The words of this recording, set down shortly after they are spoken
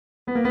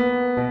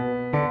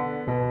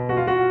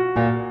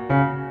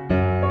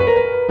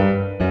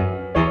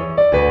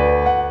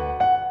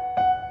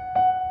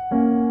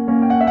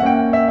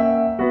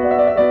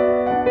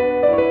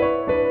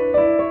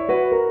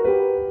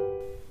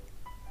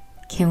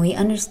we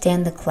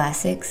understand the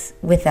classics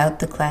without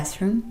the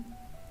classroom?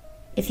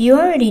 If you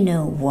already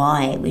know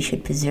why we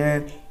should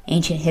preserve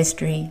ancient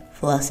history,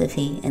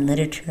 philosophy, and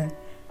literature,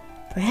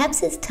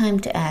 perhaps it's time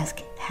to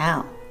ask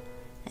how,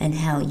 and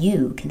how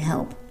you can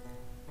help.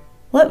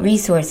 What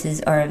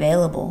resources are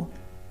available?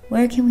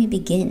 Where can we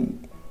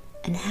begin?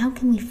 And how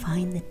can we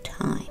find the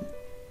time?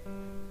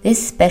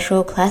 This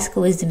special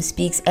Classical Wisdom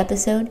Speaks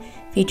episode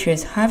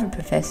features Harvard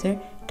professor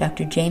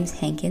Dr. James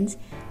Hankins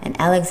and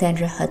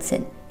Alexandra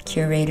Hudson,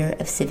 curator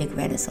of Civic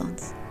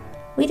Renaissance.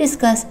 We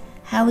discuss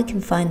how we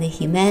can find the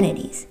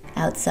humanities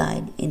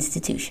outside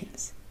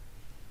institutions.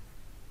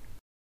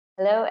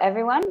 Hello,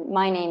 everyone.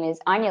 My name is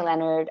Anya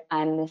Leonard.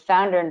 I'm the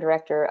founder and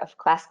director of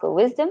Classical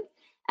Wisdom.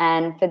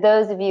 And for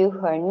those of you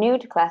who are new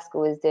to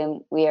Classical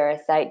Wisdom, we are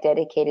a site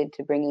dedicated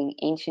to bringing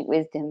ancient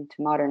wisdom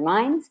to modern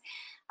minds.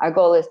 Our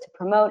goal is to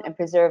promote and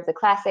preserve the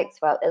classics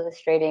while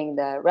illustrating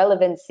the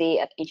relevancy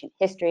of ancient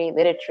history,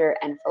 literature,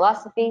 and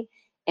philosophy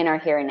in our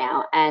here and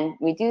now. And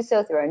we do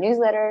so through our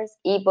newsletters,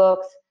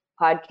 ebooks,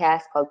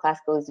 podcasts called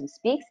Classical Wisdom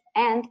Speaks,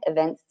 and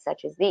events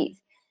such as these.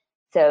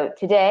 So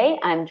today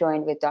I'm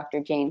joined with Dr.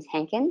 James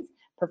Hankins,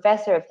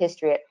 professor of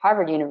history at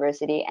Harvard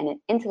University and an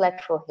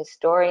intellectual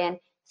historian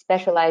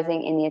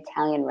specializing in the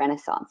Italian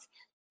Renaissance.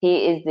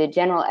 He is the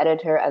general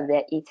editor of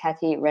the I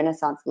Tatti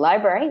Renaissance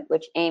Library,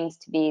 which aims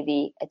to be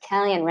the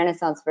Italian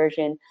Renaissance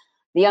version,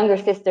 the younger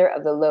sister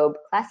of the Loeb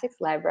Classics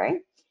Library.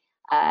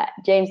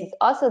 James is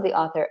also the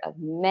author of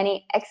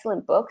many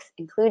excellent books,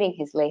 including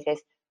his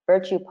latest,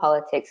 Virtue,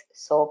 Politics,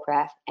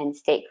 Soulcraft, and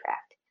Statecraft.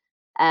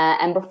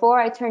 And before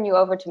I turn you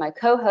over to my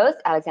co-host,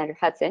 Alexandra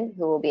Hudson,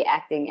 who will be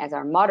acting as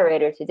our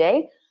moderator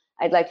today,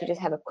 I'd like to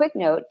just have a quick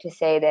note to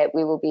say that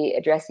we will be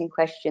addressing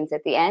questions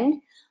at the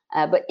end.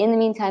 But in the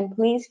meantime,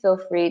 please feel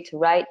free to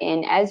write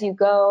in as you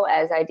go,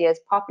 as ideas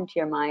pop into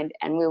your mind,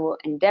 and we will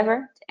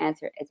endeavor to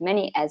answer as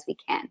many as we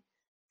can.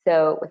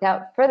 So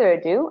without further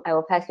ado, I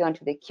will pass you on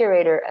to the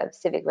curator of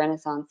Civic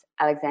Renaissance,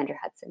 Alexandra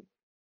Hudson.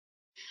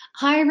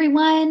 Hi,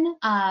 everyone.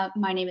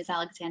 My name is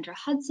Alexandra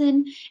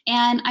Hudson,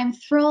 and I'm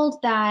thrilled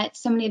that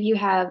so many of you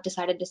have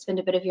decided to spend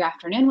a bit of your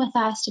afternoon with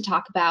us to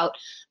talk about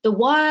the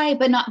why,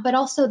 but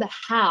also the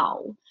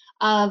how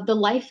of the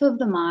life of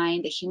the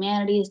mind, the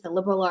humanities, the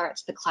liberal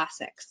arts, the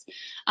classics.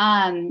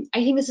 I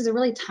think this is a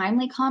really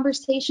timely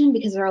conversation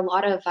because there are a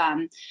lot of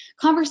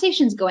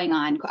conversations going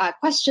on,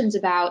 questions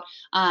about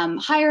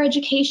higher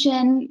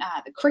education,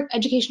 the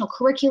educational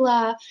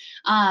curricula,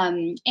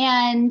 and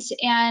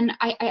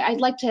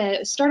I'd like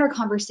to start our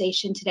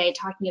conversation today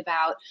talking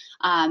about,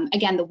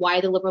 again, the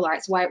why the liberal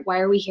arts, why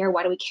are we here,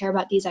 why do we care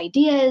about these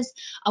ideas,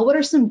 what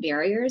are some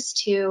barriers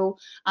to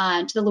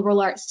the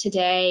liberal arts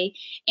today,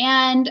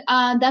 and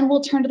then we'll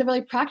turn to the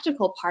really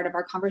practical part of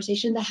our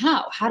conversation, the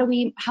how.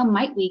 How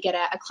might we get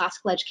a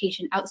classical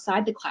education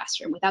outside the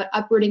classroom without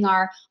uprooting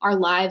our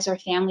lives, our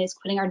families,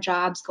 quitting our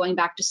jobs, going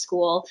back to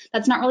school?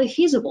 That's not really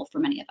feasible for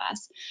many of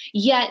us.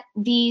 Yet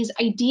these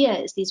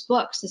ideas, these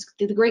books,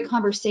 the great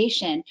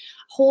conversation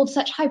hold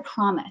such high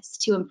promise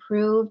to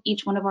improve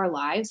each one of our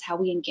lives, how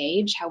we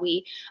engage, how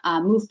we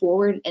move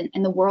forward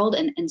in the world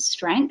in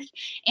strength.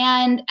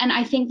 And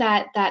I think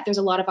that there's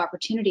a lot of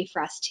opportunity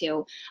for us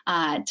to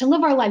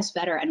live our lives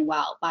better and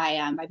well by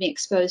being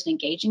exposed and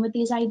engaging with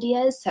these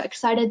ideas. So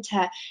excited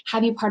to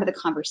have you part of the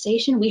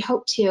conversation. We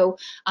hope to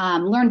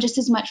learn just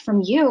as much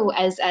from you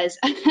as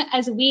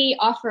we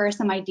offer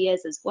some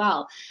ideas as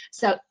well.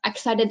 So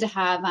excited to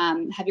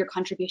have your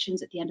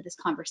contributions at the end of this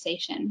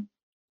conversation.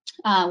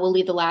 We'll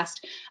leave the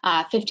last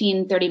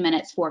 15, 30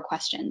 minutes for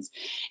questions.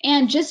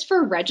 And just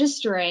for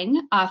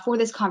registering for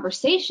this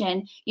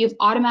conversation, you've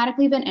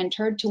automatically been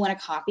entered to win a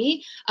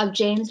copy of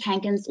James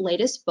Hankins'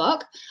 latest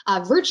book,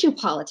 Virtue,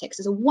 Politics.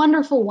 It's a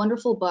wonderful,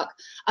 wonderful book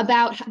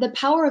about the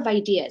power of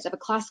ideas, of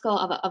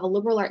a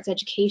liberal arts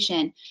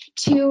education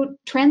to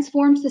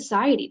transform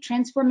society,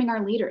 transforming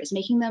our leaders,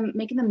 making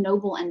them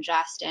noble and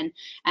just,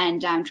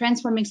 and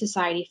transforming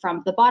society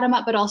from the bottom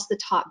up, but also the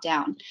top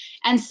down.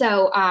 And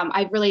so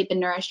I've really been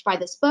nourished by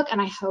this book,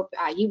 and I hope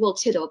you will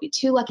too. There will be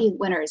 2 lucky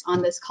winners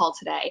on this call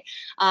today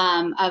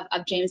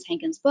of James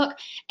Hankins' book.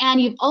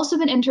 And you've also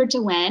been entered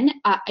to win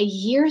a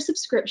year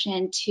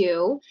subscription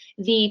to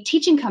the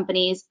teaching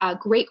company's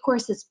Great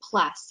Courses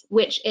Plus,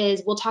 which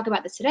is, we'll talk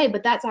about this today,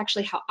 but that's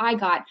actually how I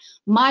got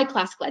my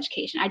classical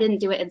education. I didn't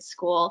do it in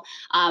school.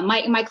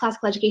 My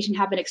classical education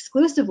happened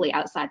exclusively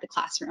outside the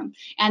classroom.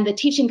 And the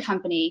teaching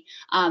company,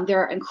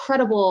 there are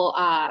incredible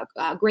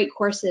great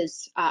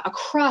courses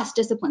across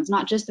disciplines,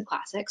 not just the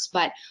classics,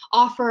 but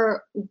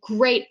offer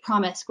great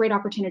promise, great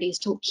opportunities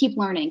to keep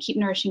learning, keep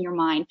nourishing your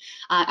mind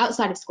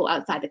outside of school,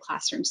 outside the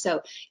classroom.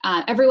 So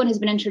everyone has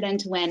been entered in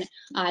to win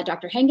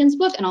Dr. Hankins'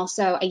 book and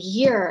also a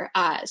year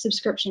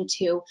subscription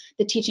to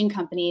the teaching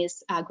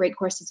company's Great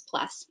Courses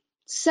Plus.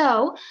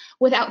 So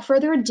without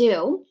further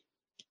ado,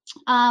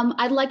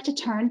 I'd like to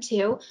turn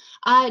to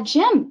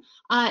Jim.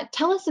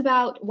 Tell us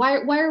about why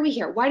are we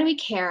here? Why do we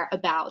care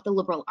about the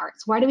liberal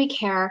arts? Why do we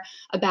care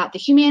about the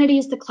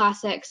humanities, the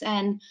classics,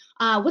 and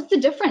what's the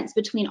difference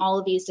between all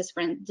of these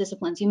different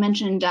disciplines? You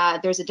mentioned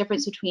there's a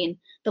difference between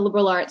the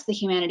liberal arts, the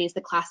humanities,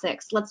 the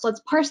classics.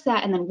 Let's parse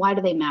that, and then why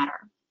do they matter?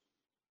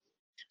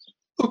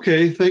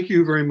 Okay, thank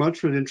you very much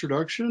for the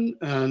introduction,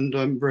 and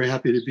I'm very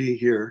happy to be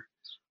here.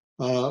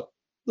 The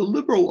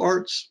liberal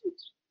arts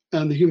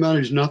and the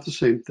humanities are not the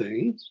same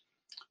thing.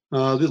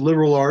 The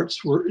liberal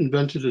arts were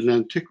invented in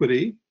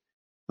antiquity.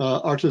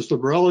 Artes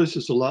liberales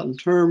is a Latin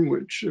term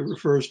which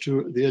refers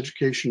to the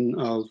education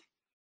of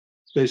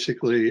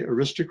basically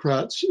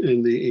aristocrats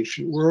in the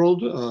ancient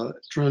world.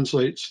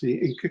 Translates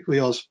the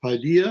enkyklaios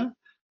paideia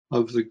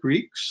of the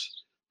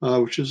Greeks,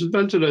 which was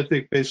invented, I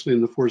think, basically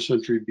in the 4th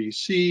century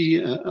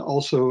BC,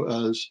 also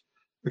as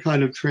a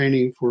kind of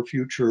training for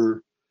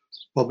future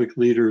public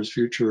leaders,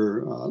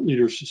 future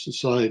leaders of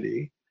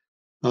society.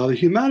 The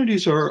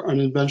humanities are an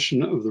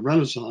invention of the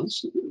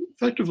Renaissance,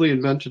 effectively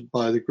invented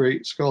by the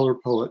great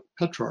scholar-poet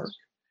Petrarch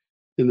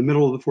in the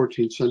middle of the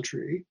 14th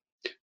century.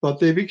 But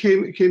they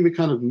became a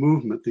kind of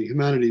movement, the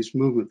humanities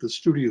movement, the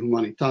Studium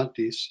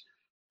Humanitatis,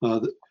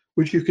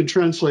 which you can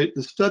translate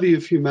the study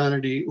of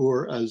humanity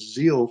or as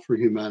zeal for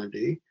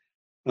humanity.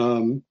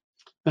 And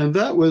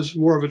that was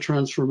more of a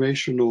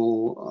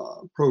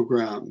transformational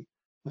program,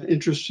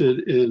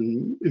 interested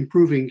in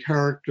improving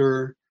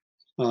character.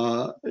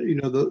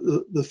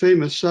 The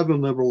famous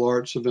 7 liberal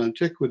arts of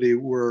antiquity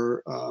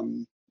were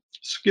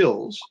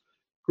skills: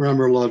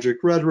 grammar, logic,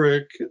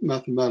 rhetoric,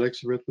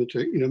 mathematics,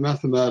 arithmetic,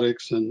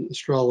 mathematics and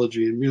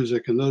astrology and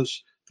music, and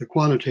those, the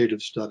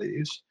quantitative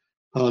studies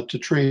to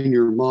train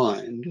your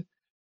mind.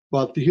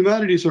 But the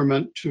humanities are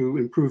meant to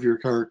improve your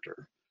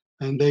character,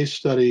 and they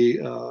study,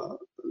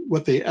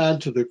 what they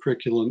add to the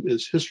curriculum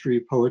is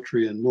history,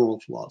 poetry, and moral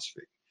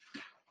philosophy.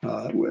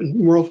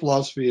 Moral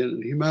philosophy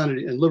and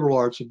humanity and liberal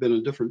arts have been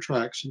on different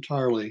tracks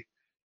entirely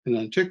in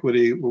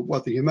antiquity.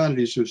 What the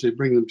humanities do is they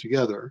bring them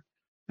together,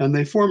 and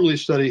they formally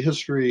study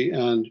history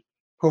and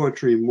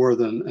poetry more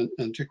than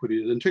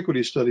antiquity.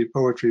 Antiquity studied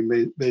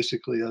poetry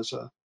basically as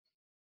a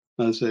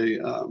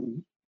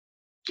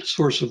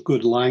source of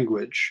good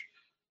language,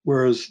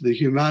 whereas the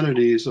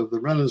humanities of the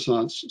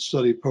Renaissance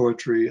study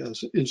poetry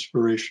as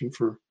inspiration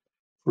for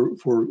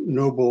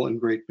noble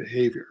and great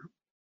behavior.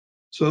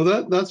 So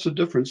that's the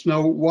difference.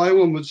 Now, why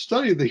one would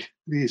study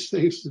these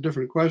things is a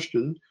different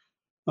question.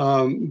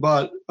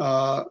 But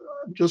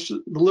just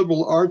the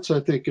liberal arts, I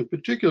think in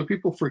particular,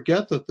 people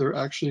forget that they're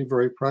actually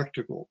very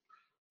practical.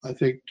 I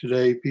think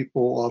today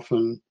people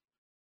often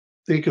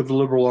think of the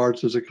liberal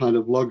arts as a kind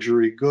of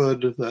luxury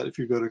good, that if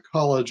you go to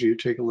college and you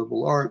take a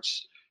liberal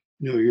arts,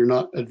 you're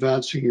not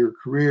advancing your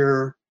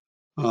career.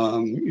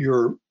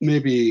 You're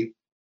maybe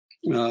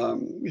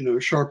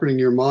sharpening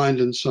your mind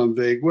in some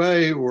vague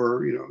way,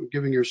 or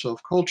giving yourself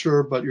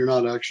culture, but you're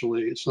not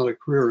actually, it's not a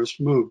careerist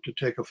move to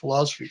take a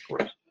philosophy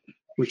course,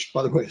 which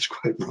by the way is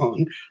quite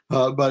wrong.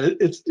 But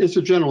it's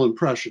a general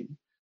impression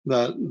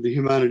that the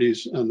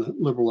humanities and the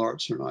liberal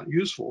arts are not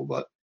useful.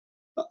 But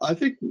I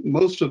think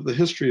most of the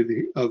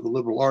history of the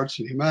liberal arts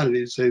and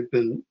humanities, they've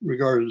been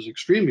regarded as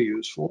extremely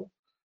useful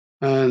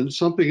and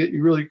something that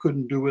you really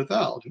couldn't do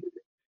without.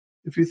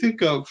 If you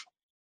think of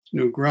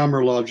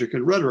grammar, logic,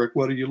 and rhetoric,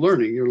 what are you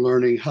learning? You're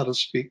learning how to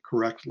speak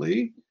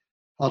correctly,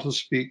 how to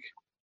speak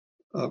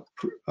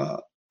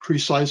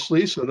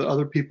precisely so that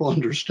other people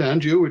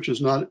understand you, which is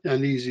not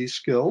an easy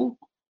skill,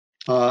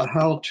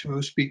 how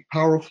to speak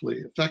powerfully,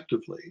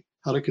 effectively,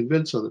 how to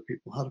convince other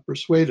people, how to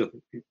persuade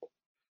other people.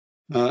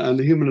 And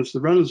the humanists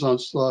of the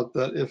Renaissance thought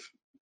that if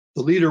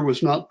the leader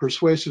was not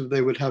persuasive,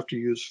 they would have to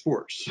use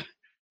force.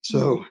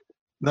 So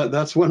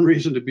that's one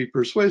reason to be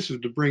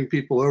persuasive, to bring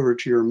people over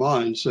to your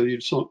mind so you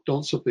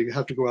don't simply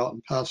have to go out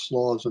and pass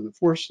laws and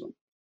enforce them.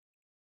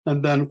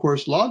 And then, of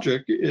course,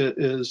 logic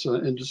is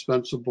an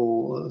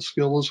indispensable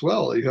skill as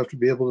well. You have to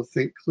be able to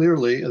think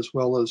clearly as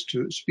well as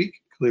to speak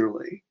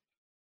clearly.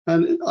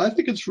 And I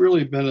think it's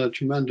really been a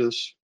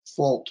tremendous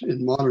fault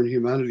in modern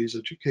humanities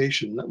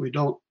education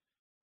that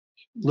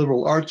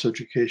liberal arts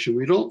education,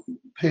 we don't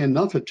pay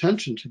enough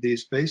attention to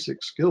these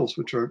basic skills,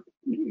 which are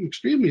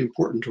extremely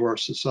important to our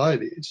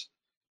societies.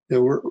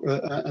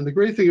 And the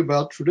great thing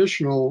about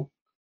traditional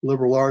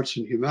liberal arts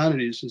and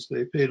humanities is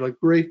they paid a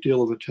great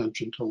deal of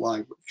attention to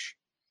language,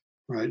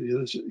 right?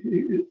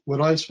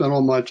 What I spent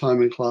all my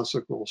time in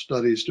classical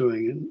studies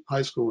doing in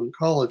high school and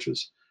college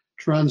is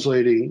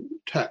translating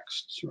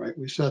texts, right?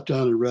 We sat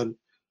down and read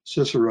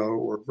Cicero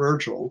or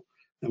Virgil,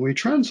 and we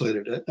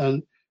translated it.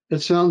 And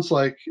it sounds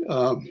like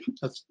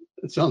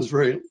it sounds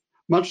very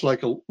much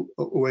like a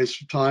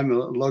waste of time, a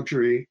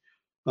luxury,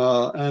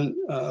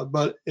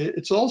 but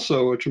it's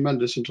also a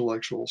tremendous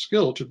intellectual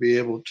skill to be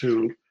able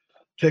to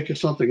take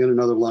something in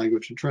another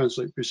language and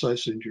translate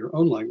precisely into your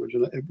own language.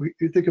 And if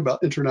you think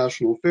about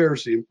international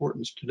affairs, the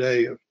importance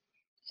today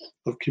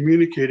of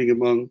communicating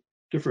among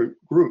different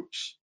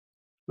groups,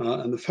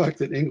 and the fact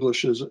that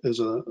English is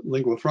a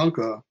lingua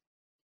franca.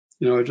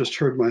 I just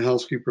heard my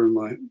housekeeper in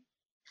my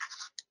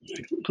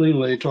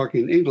cleanly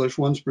talking English,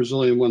 one's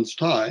Brazilian, one's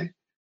Thai.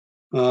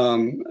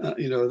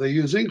 They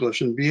use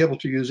English, and be able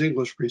to use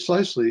English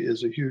precisely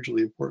is a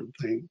hugely important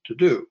thing to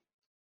do.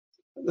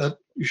 That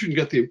you shouldn't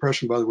get the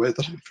impression, by the way,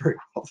 that I'm very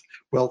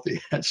wealthy.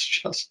 It's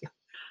just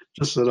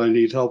that I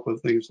need help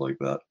with things like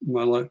that in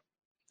my life.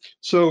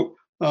 So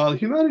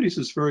humanities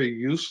is very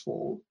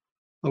useful.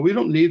 We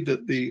don't need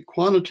the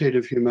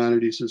quantitative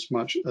humanities as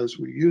much as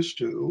we used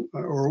to,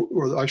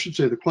 or I should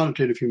say the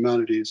quantitative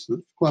humanities,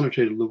 the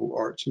quantitative liberal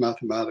arts,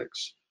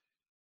 mathematics,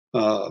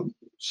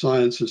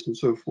 sciences, and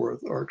so forth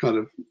are kind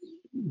of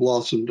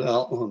blossomed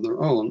out on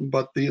their own.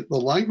 But the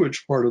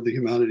language part of the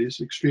humanities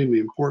is extremely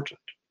important.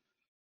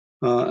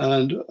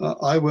 And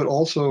I would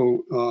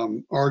also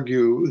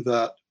argue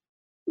that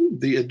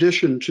the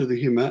addition to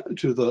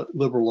the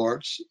liberal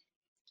arts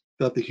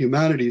that the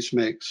humanities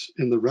makes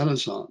in the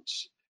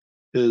Renaissance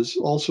is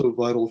also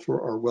vital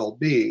for our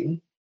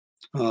well-being.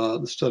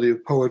 The study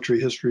of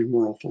poetry, history,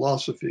 moral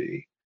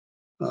philosophy,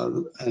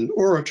 and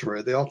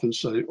oratory. They often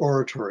study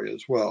oratory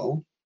as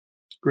well,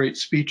 great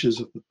speeches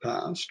of the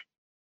past.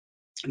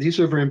 These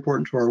are very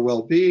important to our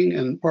well-being,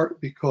 in part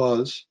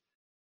because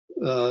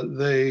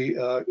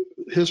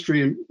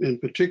history in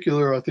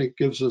particular, I think,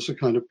 gives us a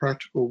kind of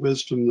practical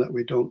wisdom that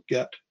we don't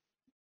get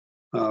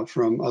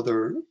from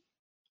other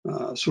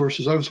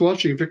sources. I was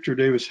watching Victor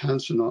Davis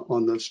Hanson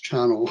on this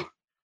channel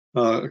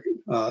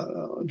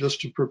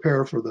just to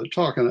prepare for the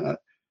talk, and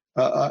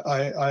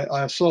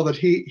I saw that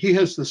he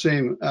has the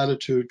same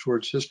attitude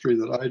towards history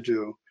that I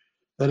do,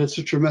 that it's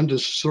a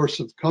tremendous source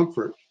of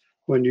comfort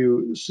when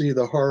you see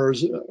the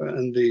horrors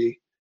and the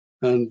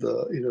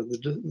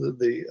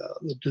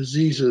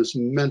diseases,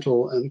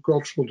 mental and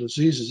cultural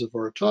diseases of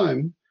our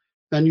time,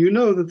 and you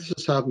know that this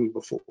has happened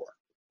before,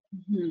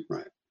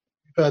 right?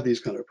 We've had these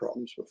kind of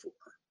problems before.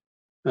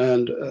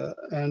 And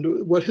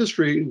what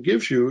history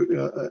gives you,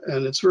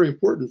 and it's very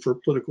important for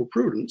political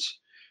prudence,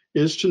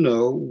 is to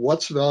know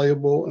what's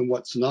valuable and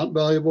what's not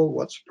valuable,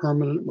 what's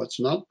permanent, what's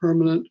not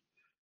permanent.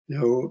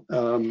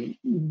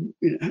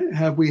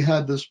 Have we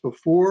had this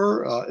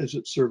before? Is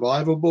it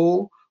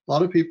survivable? A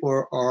lot of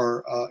people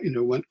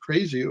went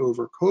crazy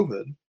over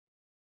COVID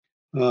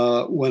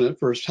when it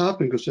first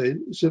happened because they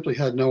simply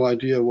had no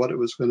idea what it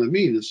was going to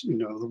mean. Is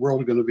the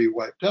world going to be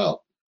wiped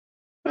out?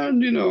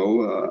 And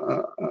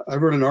I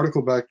wrote an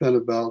article back then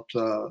about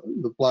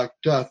the Black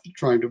Death,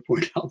 trying to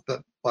point out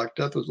that Black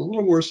Death was a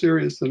little more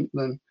serious than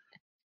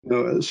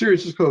as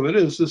serious as COVID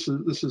is. This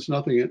is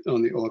nothing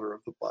on the order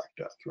of the Black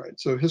Death, right?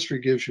 So history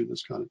gives you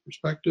this kind of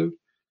perspective.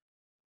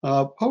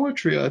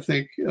 Poetry, I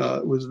think,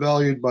 was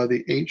valued by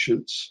the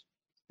ancients,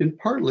 in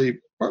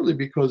partly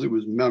because it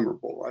was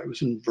memorable, right? It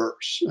was in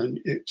verse and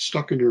it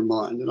stuck in your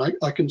mind. And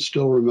I can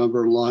still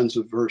remember lines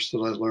of verse that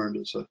I learned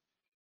as a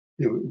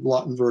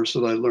Latin verse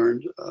that I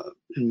learned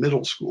in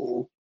middle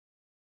school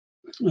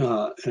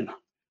and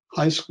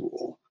high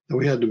school that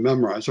we had to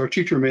memorize. Our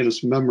teacher made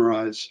us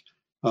memorize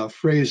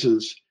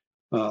phrases,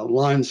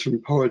 lines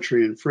from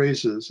poetry and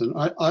phrases. And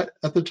I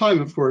at the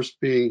time, of course,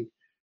 being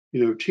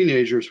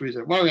teenagers, we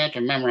said, "Well, we have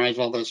to memorize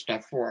all this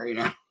stuff for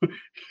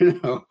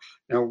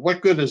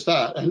what good is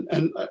that?"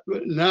 And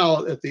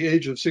now, at the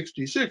age of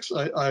 66,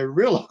 I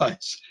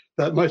realize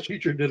that my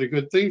teacher did a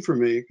good thing for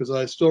me because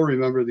I still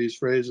remember these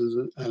phrases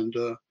and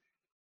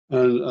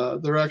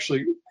they're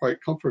actually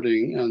quite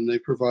comforting, and they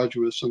provide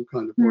you with some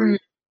kind of order.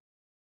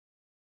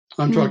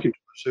 I'm talking to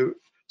Sue,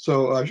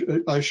 so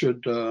I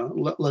should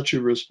let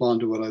you respond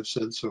to what I've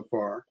said so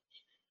far.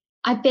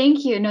 I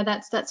thank you. No,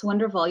 that's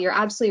wonderful. You're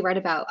absolutely right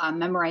about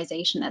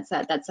memorization.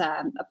 That's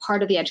a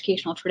part of the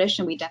educational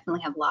tradition we definitely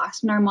have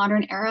lost in our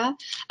modern era.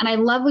 And I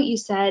love what you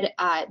said,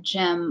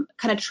 Jim,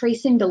 kind of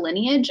tracing the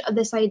lineage of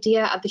this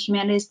idea of the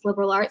humanities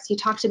liberal arts. You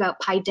talked about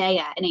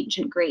paideia in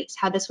ancient Greece,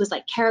 how this was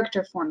like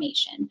character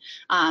formation,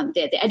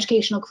 the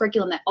educational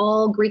curriculum that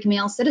all Greek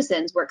male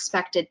citizens were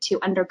expected to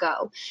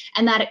undergo,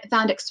 and that it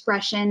found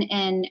expression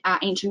in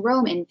ancient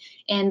Rome in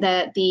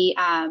the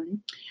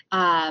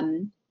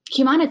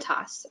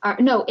humanitas,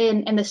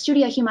 in the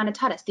studia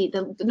humanitatis,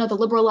 the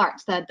liberal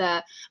arts,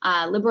 the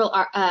liberal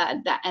art,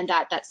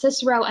 that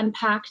Cicero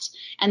unpacked,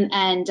 and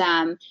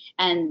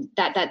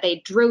that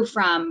they drew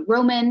from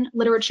Roman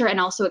literature and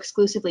also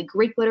exclusively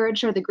Greek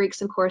literature. The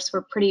Greeks, of course,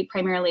 were pretty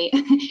primarily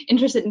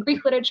interested in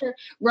Greek literature.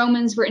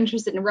 Romans were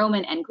interested in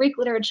Roman and Greek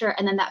literature,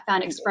 and then that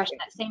found expression,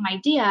 that same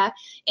idea,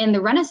 in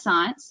the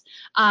Renaissance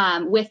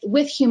with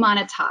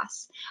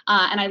humanitas.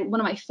 And one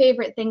of my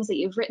favorite things that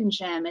you've written,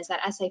 Jim, is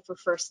that essay for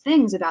First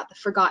Things about the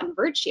forgotten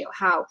virtue,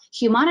 how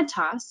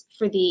humanitas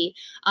for the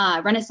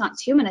Renaissance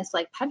humanists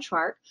like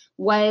Petrarch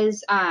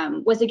was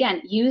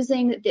again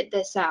using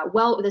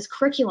this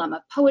curriculum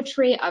of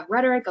poetry, of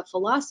rhetoric, of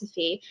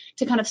philosophy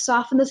to kind of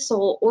soften the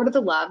soul, order the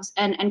loves,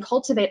 and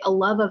cultivate a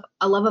love of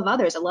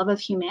others, a love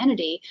of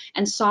humanity,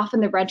 and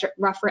soften the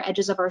rougher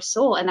edges of our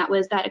soul. And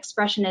that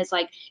expression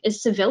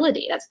is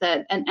civility. That's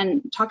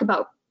and talk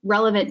about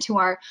relevant to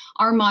our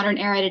modern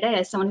era today.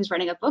 As someone who's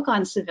writing a book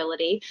on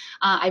civility,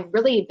 I've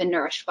really been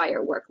nourished by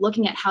your work,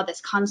 looking at how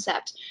this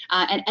concept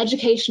and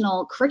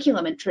educational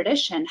curriculum and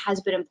tradition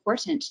has been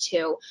important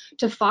to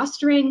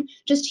fostering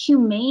just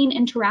humane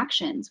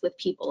interactions with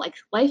people. Like,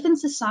 life in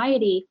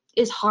society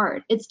is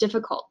hard, it's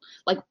difficult.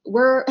 Like,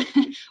 we're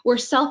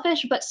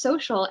selfish but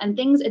social, and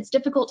it's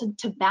difficult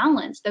to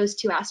balance those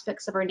two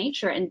aspects of our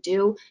nature and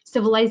do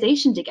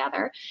civilization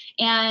together.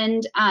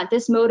 And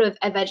this mode of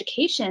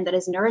education that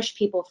has nourished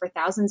people for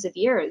thousands of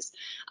years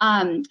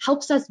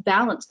helps us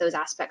balance those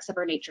aspects of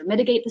our nature,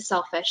 mitigate the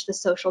selfish, the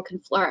social can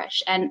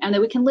flourish, and that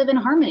we can live in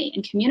harmony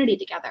and community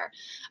together.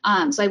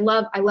 So I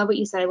love what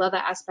you said. I love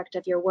that aspect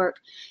of your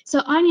work.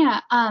 So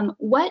Anya,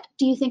 what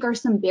do you think are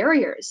some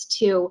barriers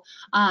to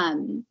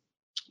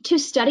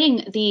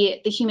studying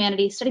the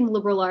humanities, studying the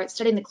liberal arts,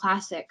 studying the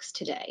classics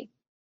today?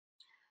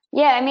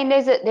 Yeah, I mean,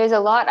 there's a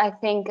lot, I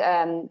think,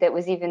 that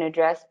was even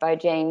addressed by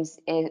James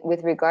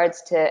with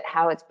regards to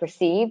how it's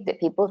perceived, that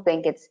people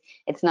think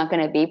it's not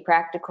going to be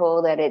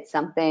practical, that it's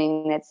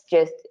something that's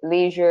just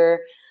leisure.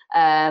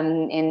 We'll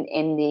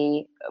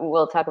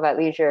talk about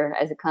leisure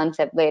as a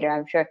concept later,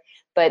 I'm sure,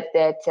 but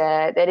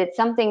that it's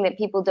something that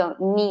people don't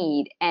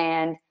need.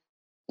 And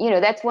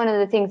that's one of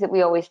the things that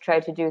we always try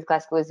to do with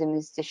classical wisdom,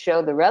 is to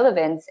show the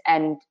relevance,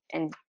 and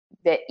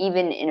that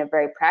even in a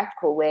very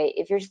practical way,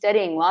 if you're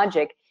studying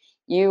logic,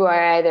 you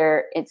are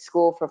either in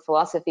school for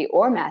philosophy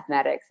or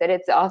mathematics, that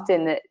it's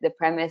often the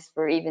premise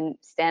for even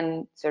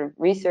STEM sort of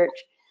research.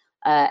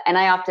 And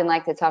I often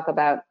like to talk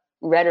about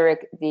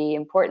rhetoric, the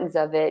importance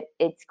of it.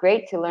 It's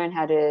great to learn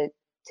how to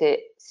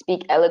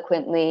speak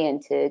eloquently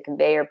and to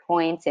convey your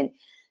points and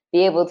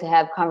be able to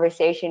have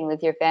conversation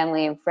with your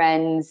family and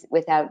friends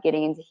without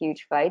getting into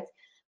huge fights.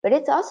 But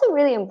it's also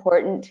really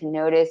important to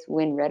notice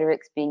when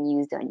rhetoric's being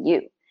used on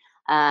you.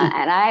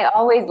 And I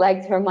always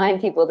like to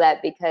remind people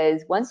that,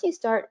 because once you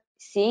start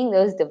seeing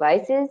those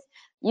devices,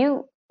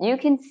 you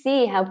can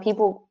see how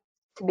people,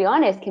 to be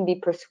honest, can be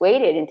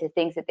persuaded into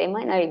things that they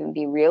might not even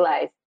be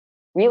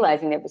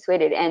realizing they're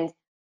persuaded. And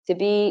to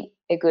be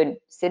a good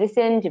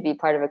citizen, to be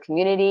part of a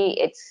community,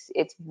 it's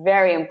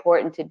very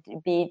important to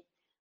be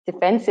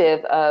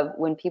defensive of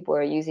when people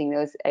are using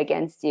those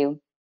against you.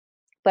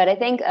 But I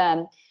think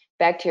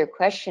back to your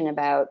question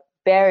about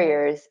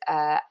barriers,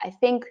 I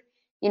think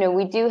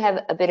we do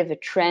have a bit of a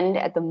trend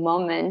at the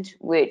moment,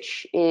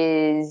 which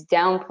is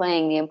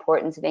downplaying the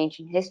importance of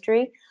ancient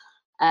history.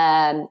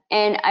 And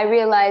I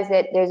realize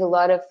that there's a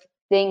lot of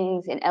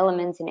things and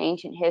elements in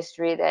ancient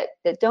history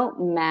that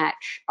don't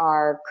match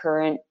our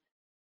current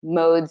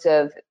modes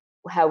of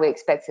how we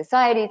expect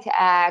society to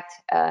act,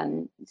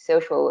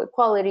 social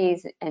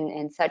equalities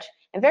and such,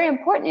 and very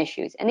important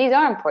issues. And these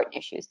are important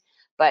issues.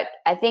 But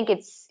I think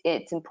it's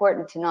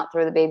important to not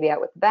throw the baby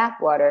out with the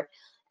bathwater,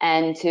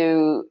 and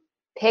to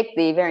pick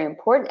the very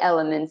important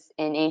elements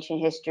in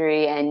ancient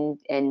history and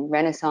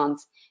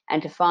Renaissance,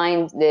 and to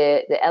find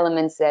the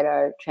elements that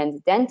are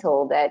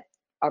transcendental, that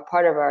are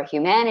part of our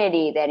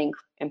humanity, that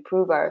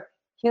improve our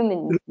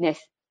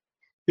humanness.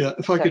 Yeah,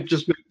 if I could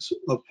just make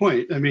a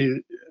point. I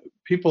mean,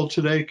 people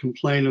today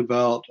complain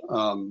about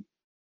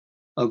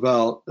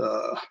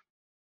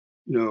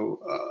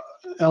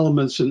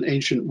elements in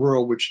ancient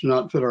world which do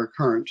not fit our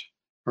current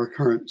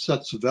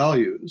sets of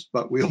values.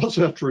 But we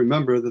also have to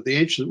remember that the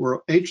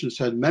ancients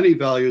had many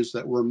values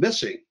that were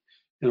missing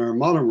in our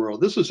modern world.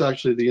 This is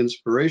actually the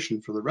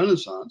inspiration for the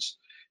Renaissance.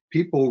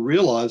 People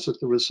realized that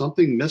there was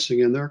something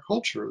missing in their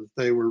culture.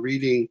 They were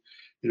reading,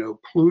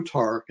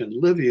 Plutarch and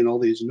Livy and all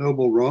these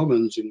noble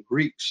Romans and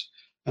Greeks,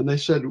 and they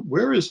said,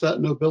 "Where is that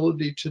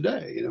nobility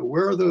today?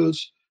 Where are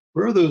those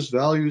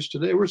values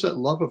today? Where's that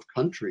love of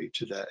country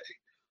today?"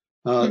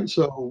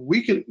 So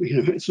we can,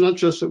 it's not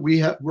just that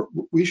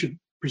we should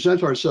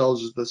present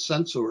ourselves as the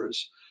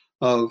censors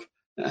of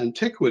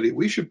antiquity.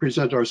 We should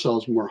present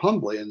ourselves more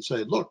humbly and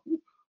say, look,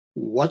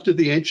 what did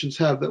the ancients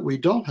have that we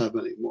don't have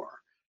anymore?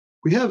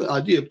 We have the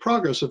idea of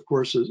progress, of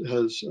course,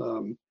 has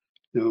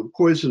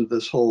poisoned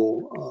this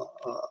whole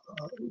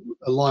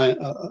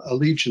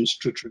allegiance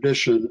to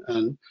tradition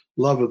and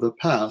love of the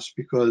past,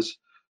 because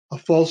a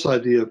false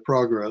idea of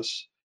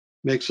progress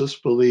makes us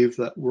believe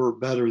that we're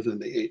better than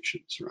the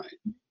ancients, right?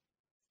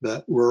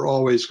 That we're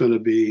always going to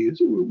be,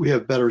 we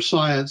have better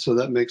science, so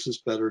that makes us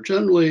better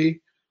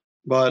generally.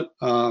 But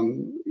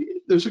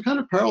there's a kind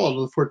of parallel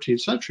to the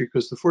 14th century,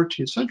 because the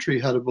 14th century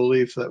had a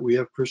belief that we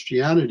have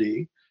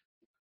Christianity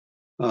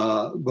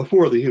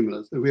before the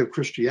humanists, that we have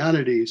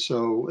Christianity,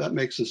 so that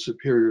makes us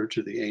superior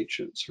to the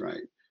ancients,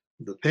 right?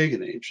 The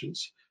pagan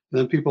ancients. And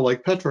then people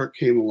like Petrarch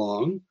came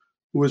along,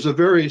 who was a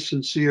very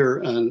sincere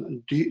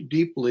and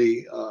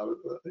deeply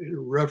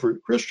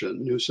reverent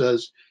Christian, who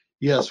says,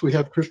 yes, we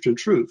have Christian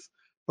truth,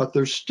 but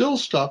there's still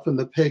stuff in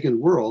the pagan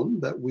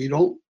world that we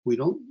don't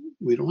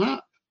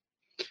have,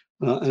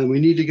 and we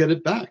need to get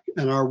it back.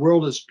 And our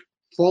world is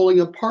falling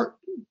apart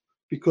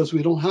because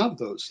we don't have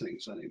those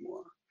things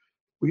anymore.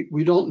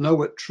 We don't know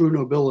what true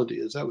nobility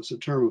is. That was the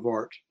term of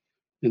art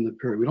in the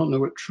period. We don't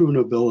know what true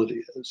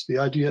nobility is. The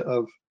idea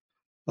of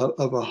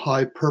a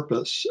high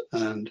purpose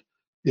and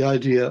the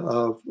idea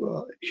of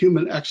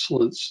human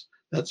excellence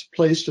that's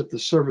placed at the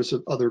service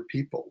of other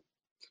people,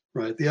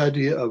 right? The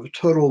idea of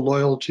total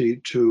loyalty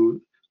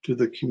to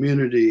the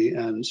community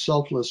and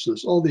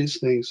selflessness, all these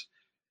things.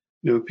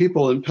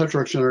 People in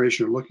Petrarch's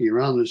generation are looking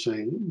around and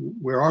saying,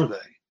 where are they?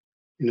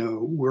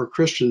 We're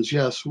Christians,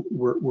 yes,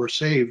 we're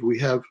saved. We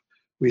have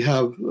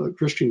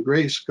Christian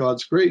grace,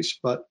 God's grace,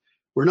 but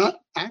we're not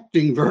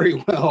acting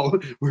very well.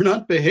 We're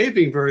not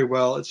behaving very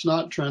well. It's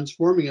not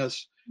transforming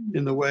us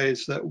in the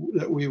ways that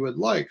we would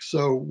like.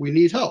 So we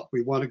need help.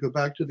 We want to go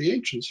back to the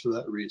ancients for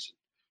that reason,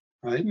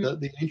 right? That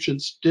the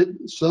ancients did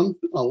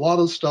a lot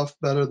of stuff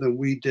better than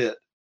we did.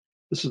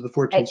 This is the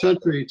 14th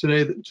century.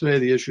 Today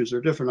the issues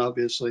are different,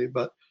 obviously,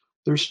 but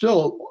there's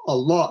still a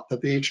lot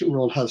that the ancient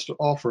world has to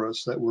offer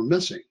us that we're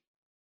missing.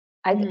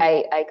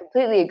 I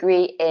completely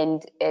agree,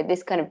 and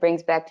this kind of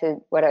brings back to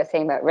what I was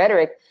saying about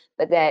rhetoric,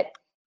 but that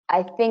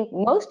I think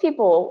most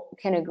people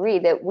can agree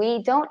that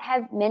we don't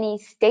have many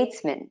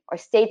statesmen or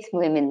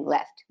stateswomen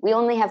left. We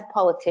only have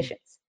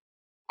politicians.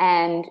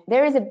 And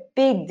there is a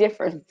big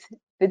difference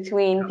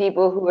between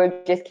people who are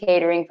just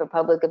catering for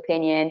public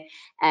opinion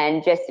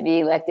and just to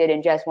be elected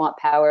and just want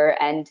power.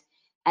 And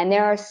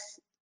there are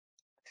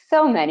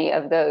so many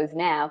of those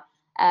now.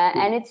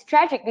 And it's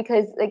tragic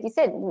because, like you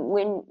said,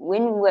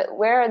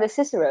 where are the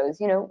Ciceros?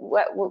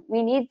 What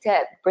we need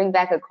to bring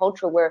back a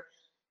culture where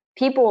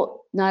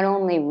people not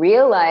only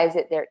realize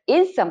that there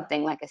is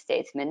something like a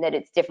statesman, that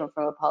it's different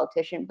from a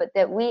politician, but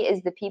that we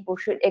as the people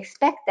should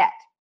expect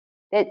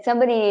that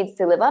somebody needs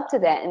to live up to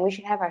that, and we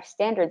should have our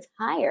standards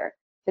higher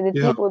for the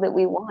people that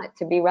we want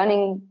to be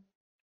running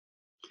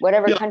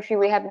whatever country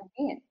we happen to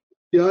be in.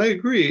 Yeah, I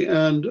agree,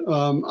 and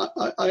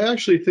I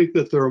actually think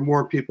that there are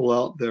more people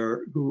out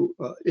there who,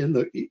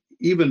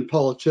 even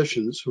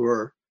politicians,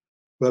 who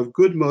have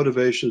good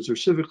motivations, are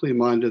civically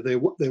minded.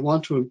 They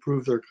want to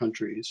improve their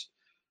countries,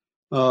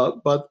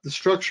 but the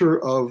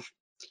structure of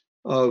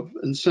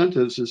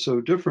incentives is so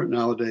different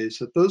nowadays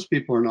that those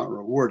people are not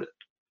rewarded.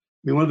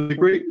 I mean, one of the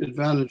great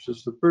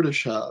advantages the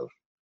British have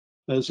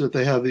is that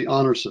they have the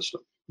honor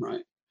system,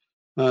 right?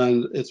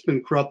 And it's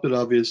been corrupted,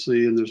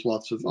 obviously, and there's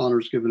lots of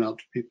honors given out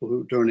to people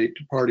who donate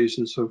to parties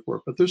and so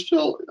forth. But there's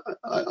still,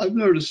 I've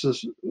noticed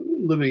this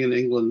living in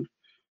England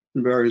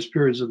in various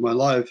periods of my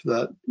life,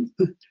 that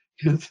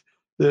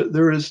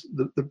there is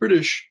the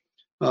British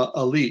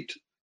elite.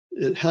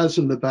 It has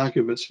in the back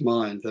of its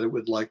mind that it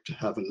would like to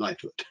have a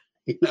knighthood,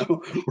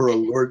 or a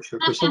lordship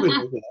or something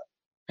like that.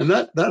 And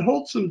that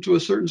holds them to a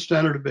certain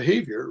standard of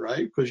behavior,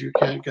 right? Because you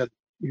can't get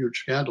huge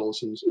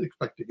scandals and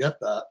expect to get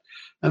that.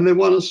 And they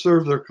want to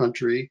serve their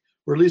country,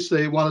 or at least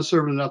they want to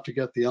serve enough to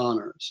get the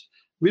honors.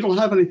 We don't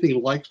have anything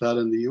like that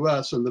in the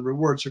US, and the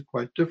rewards are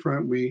quite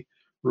different. We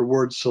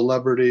reward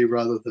celebrity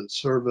rather than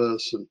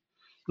service and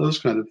those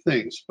kind of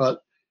things.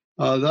 But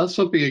that's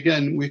something,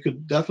 again, we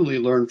could definitely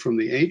learn from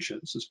the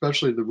ancients,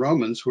 especially the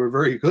Romans, who are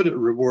very good at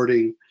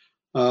rewarding,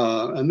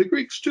 and the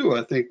Greeks too,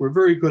 I think, were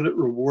very good at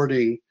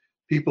rewarding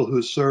people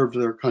who served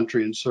their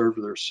country and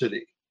served their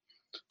city.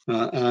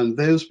 And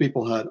those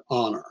people had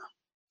honor,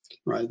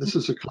 right? This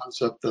is a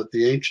concept that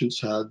the ancients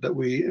had that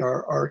we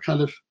are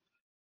kind of,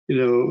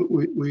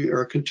 we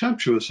are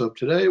contemptuous of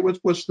today.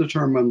 What's the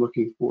term I'm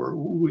looking for?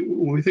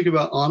 When we think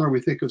about honor,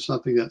 we think of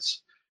something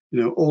that's,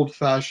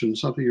 old-fashioned,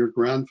 something your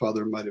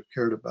grandfather might have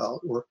cared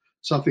about, or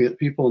something that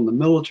people in the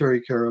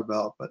military care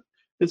about. But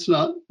it's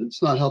not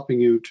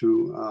helping you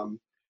to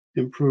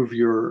improve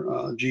your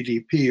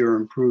GDP or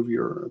improve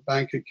your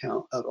bank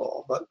account at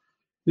all. But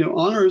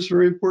honor is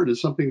very important.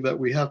 It's something that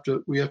we have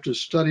to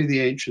study the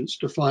ancients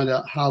to find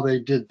out how they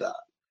did that,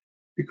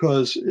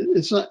 because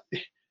it's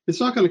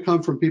not going to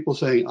come from people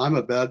saying, I'm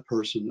a bad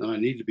person and I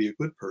need to be a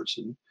good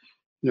person.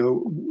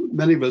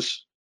 Many of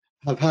us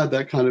have had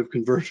that kind of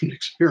conversion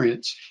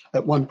experience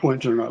at one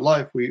point in our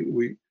life.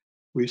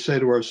 We say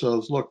to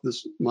ourselves, look,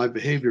 my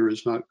behavior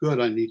is not good.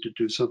 I need to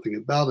do something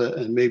about it,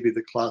 and maybe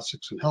the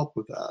classics can help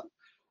with that.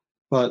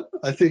 But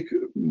I think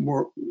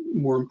more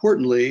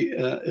importantly,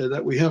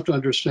 that we have to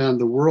understand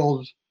the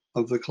world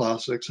of the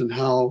classics and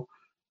how,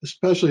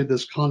 especially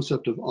this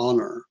concept of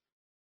honor,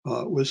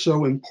 was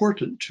so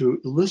important to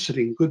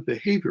eliciting good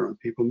behavior on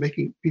people,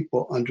 making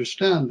people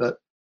understand that,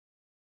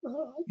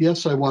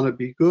 yes, I want to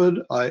be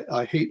good.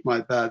 I hate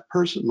my bad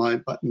person, I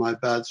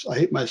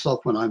hate myself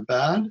when I'm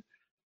bad,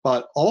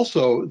 but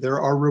also there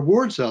are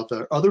rewards out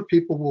there. Other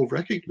people will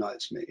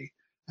recognize me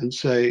and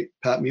say,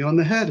 pat me on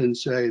the head and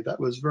say, that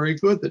was very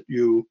good that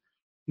you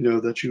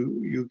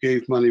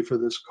gave money for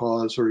this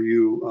cause, or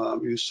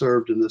you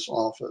served in this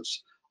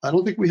office. I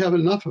don't think we have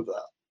enough of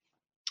that.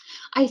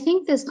 I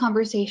think this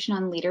conversation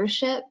on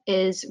leadership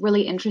is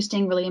really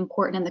interesting, really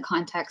important in the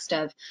context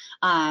of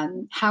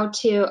how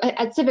to,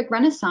 at Civic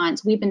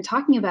Renaissance, we've been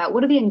talking about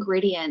what are the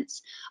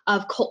ingredients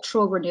of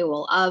cultural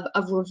renewal,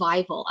 of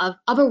revival,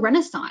 of a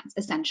renaissance,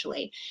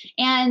 essentially.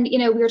 And,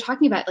 we were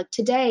talking about, like,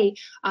 today,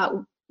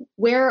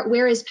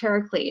 where is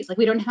Pericles? Like,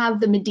 we don't have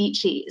the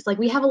Medicis. Like,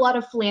 we have a lot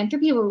of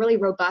philanthropy, a really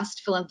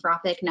robust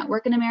philanthropic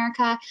network in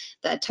America.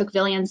 The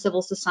Tocquevillian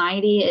civil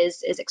society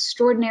is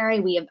extraordinary.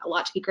 We have a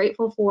lot to be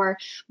grateful for,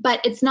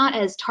 but it's not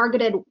as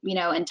targeted,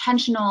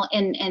 intentional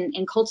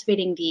in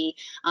cultivating the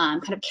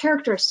kind of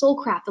character,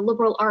 soulcraft, the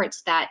liberal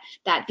arts that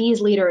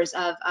these leaders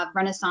of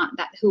Renaissance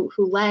who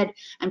led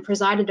and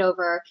presided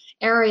over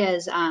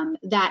areas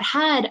that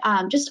had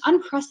just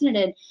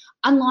unprecedented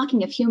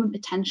unlocking of human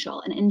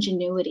potential and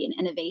ingenuity and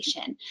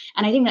innovation.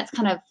 And I think that's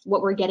kind of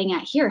what we're getting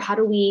at here. How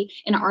do we,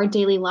 in our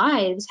daily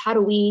lives, how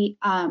do we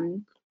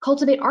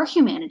cultivate our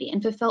humanity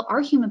and fulfill our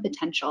human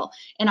potential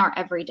in our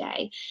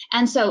everyday?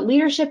 And so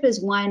leadership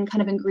is one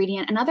kind of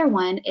ingredient. Another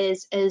one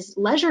is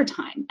leisure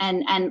time.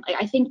 And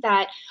I think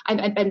that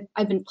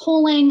I've been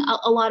polling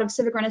a lot of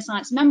Civic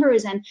Renaissance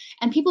members, and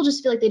people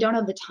just feel like they don't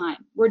have the time.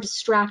 We're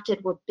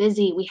distracted, we're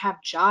busy, we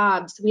have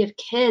jobs, we have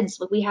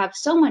kids, we have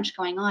so much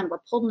going on. We're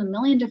pulled in a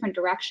million different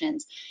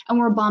directions, and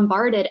we're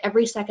bombarded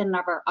every second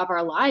of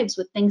our lives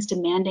with things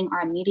demanding our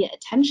immediate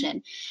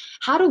attention.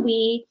 How do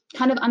we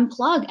kind of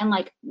unplug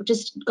and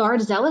just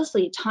guard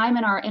zealously time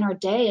in our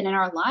day and in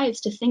our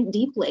lives to think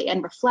deeply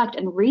and reflect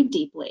and read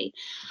deeply?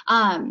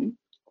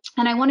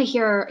 And I want to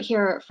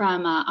hear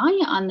from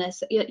Anya on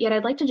this. Yet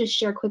I'd like to just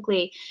share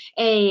quickly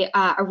a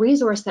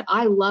resource that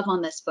I love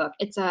on this book.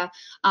 It's a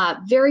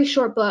very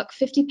short book,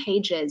 50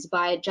 pages,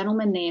 by a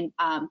gentleman named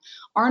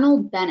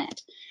Arnold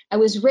Bennett. It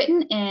was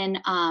written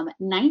in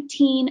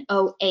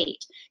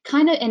 1908,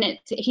 kind of, and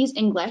he's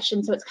English,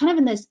 and so it's kind of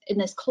in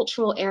this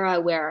cultural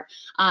era where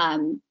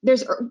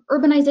there's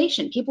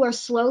urbanization. People are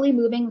slowly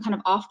moving kind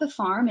of off the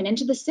farm and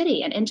into the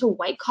city and into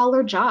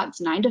white-collar jobs,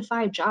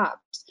 9-to-5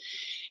 jobs.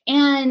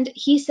 And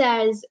he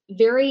says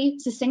very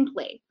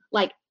succinctly,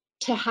 like,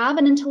 to have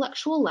an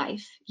intellectual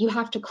life, you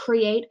have to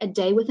create a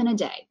day within a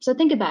day. So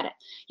think about it.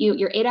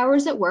 You're 8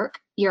 hours at work,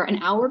 you're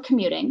an hour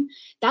commuting.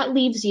 That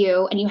leaves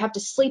you, and you have to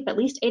sleep at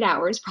least 8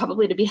 hours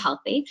probably to be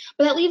healthy,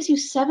 but that leaves you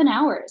 7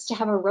 hours to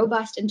have a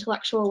robust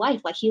intellectual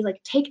life. Like, he's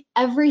like, take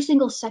every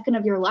single second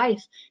of your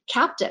life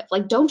captive.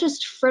 Like, don't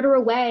just fritter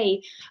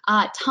away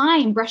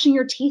time brushing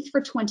your teeth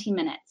for 20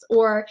 minutes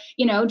or,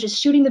 just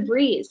shooting the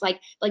breeze.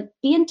 Like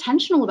be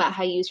intentional about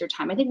how you use your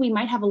time. I think we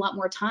might have a lot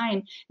more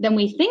time than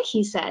we think,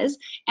 he says.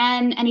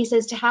 And he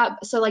says you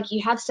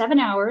have 7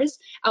 hours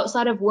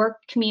outside of work,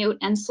 commute,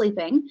 and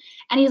sleeping.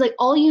 And he's like,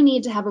 all you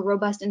need to have a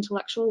robust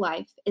intellectual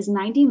life is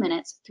 90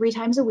 minutes, 3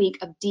 times a week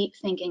of deep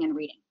thinking and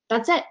reading.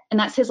 That's it. And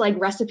that's his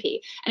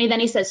recipe. And then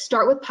he says,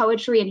 start with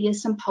poetry, and he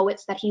has some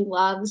poets that he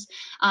loves.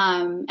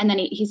 And then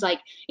he's like,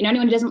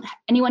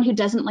 anyone who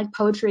doesn't like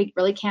poetry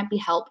really can't be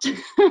helped.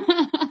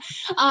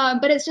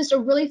 But it's just a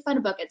really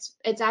fun book.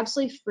 It's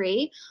absolutely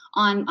free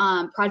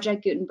on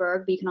Project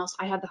Gutenberg, but you can also,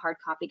 I have the hard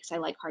copy because I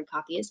like hard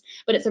copies,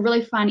 but it's a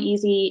really fun,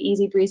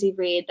 easy breezy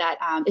read that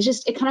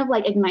it kind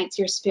of ignites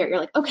your spirit. You're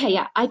like, okay,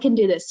 yeah, I can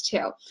do this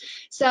too.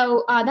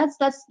 So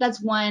that's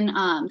one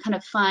kind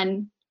of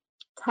fun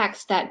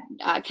text that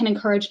can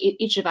encourage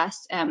each of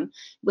us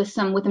with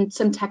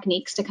some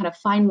techniques to kind of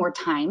find more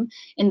time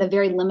in the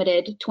very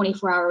limited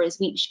 24 hours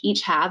we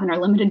each have and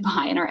are limited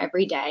by in our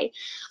everyday.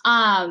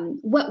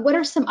 What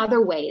are some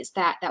other ways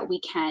that we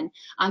can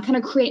kind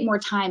of create more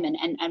time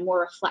and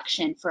more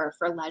reflection for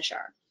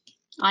leisure?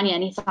 Anya,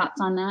 any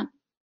thoughts on that?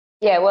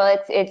 Yeah, well,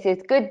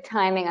 it's good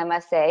timing, I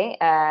must say,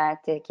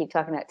 to keep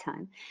talking about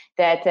time.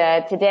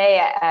 That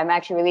today I'm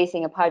actually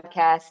releasing a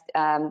podcast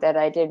that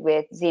I did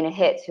with Zena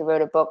Hitz, who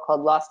wrote a book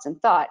called Lost in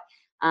Thought,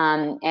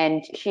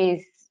 and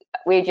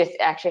we just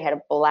actually had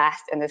a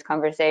blast in this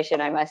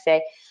conversation, I must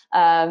say.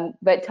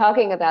 But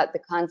talking about the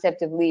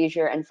concept of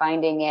leisure and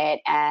finding it,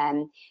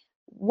 and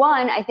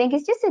one, I think,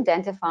 is just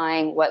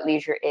identifying what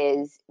leisure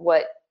is,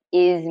 what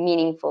is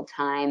meaningful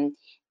time,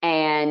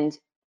 and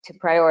to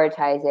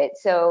prioritize it.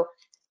 So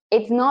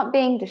it's not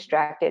being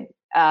distracted.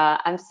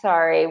 I'm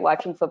sorry,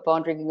 watching football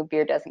and drinking a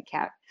beer doesn't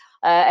count.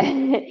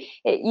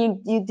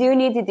 You do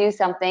need to do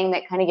something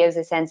that kind of gives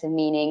a sense of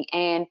meaning.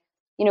 And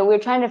we're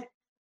trying to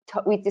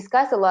we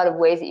discuss a lot of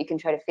ways that you can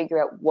try to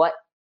figure out what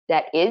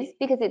that is,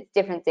 because it's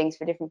different things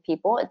for different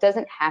people. It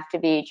doesn't have to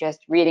be just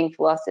reading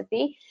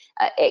philosophy.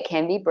 It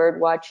can be bird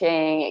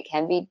watching. It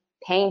can be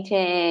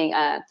painting.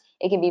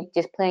 It can be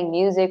just playing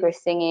music or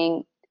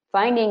singing.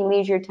 Finding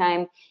leisure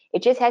time.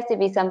 It just has to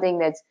be something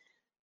that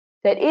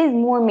is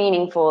more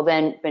meaningful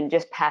than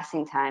just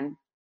passing time.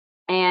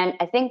 And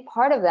I think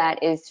part of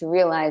that is to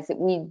realize that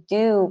we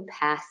do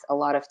pass a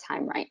lot of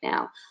time right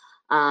now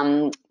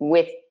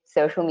with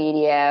social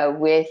media,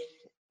 with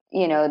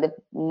the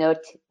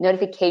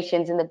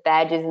notifications and the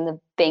badges and the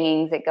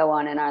bingings that go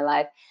on in our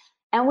life.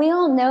 And we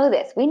all know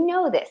this. We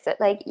know this,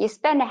 that you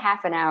spend a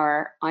half an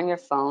hour on your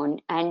phone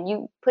and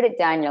you put it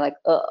down, you're like,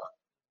 ugh.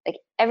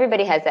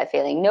 Everybody has that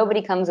feeling.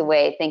 Nobody comes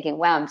away thinking,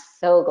 wow, I'm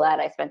so glad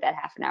I spent that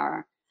half an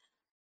hour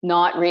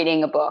not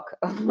reading a book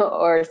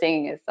or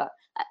singing a song.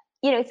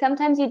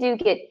 Sometimes you do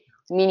get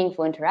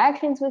meaningful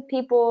interactions with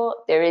people.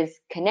 There is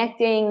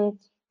connecting.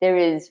 There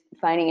is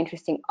finding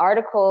interesting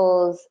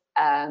articles.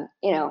 I'm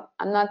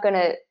not going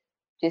to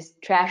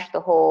just trash the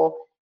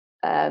whole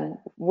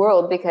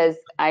world, because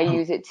I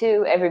use it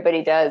too.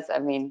 Everybody does. I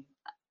mean,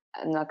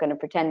 I'm not going to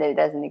pretend that it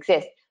doesn't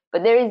exist,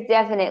 but there is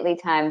definitely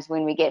times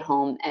when we get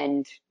home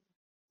and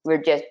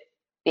we're just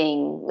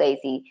being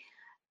lazy.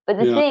 But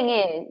the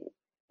thing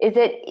is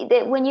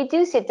that when you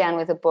do sit down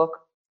with a book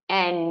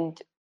and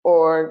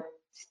or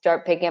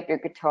start picking up your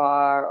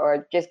guitar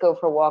or just go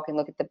for a walk and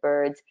look at the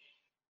birds,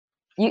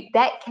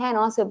 that can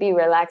also be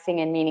relaxing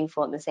and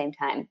meaningful at the same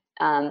time.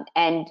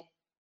 And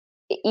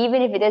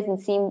even if it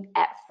doesn't seem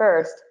at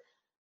first,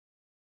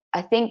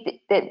 I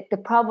think that the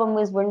problem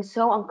is we're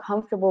so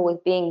uncomfortable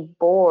with being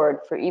bored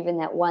for even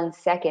that 1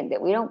 second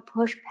that we don't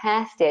push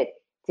past it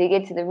to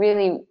get to the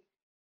really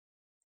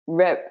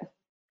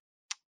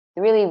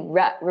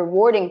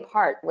rewarding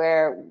part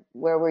where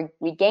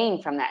we gain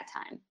from that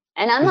time.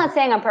 And I'm not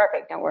saying I'm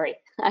perfect, don't worry.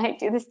 I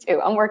do this too.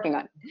 I'm working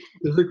on it.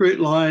 There's a great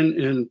line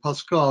in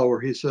Pascal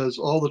where he says,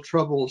 all the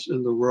troubles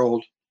in the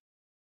world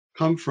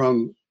come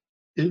from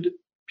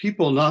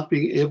people not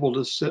being able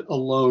to sit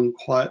alone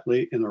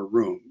quietly in a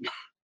room.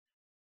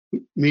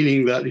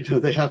 Meaning that, you know,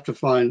 they have to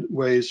find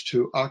ways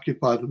to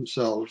occupy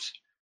themselves,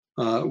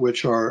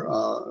 which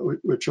don't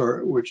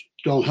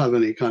have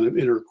any kind of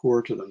inner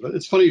core to them. But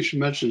it's funny you should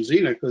mention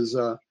Zena, because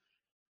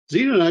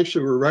Zena and I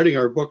actually were writing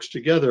our books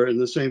together in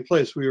the same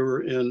place. We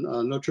were in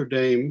Notre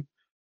Dame.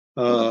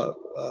 I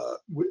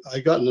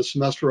got in a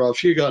semester off.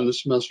 She got in a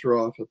semester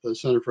off at the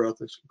Center for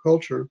Ethics and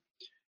Culture.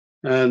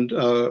 And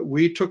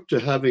we took to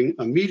having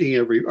a meeting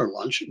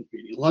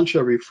lunch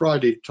every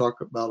Friday to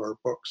talk about our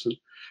books. And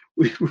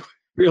we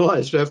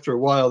realized after a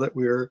while that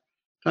we were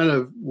kind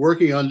of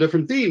working on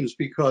different themes,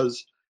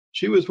 because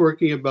she was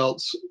working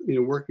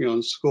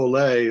on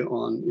Scole,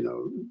 on,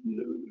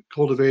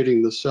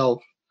 cultivating the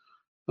self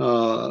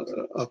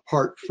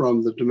apart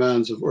from the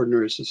demands of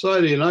ordinary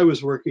society. And I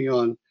was working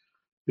on,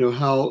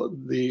 how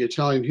the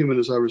Italian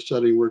humanists I was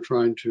studying were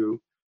trying to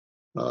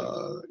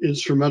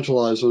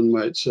instrumentalize, one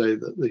might say,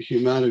 the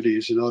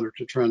humanities in order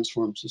to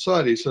transform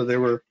society. So they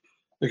were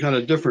the kind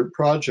of different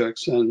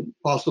projects and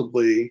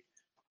possibly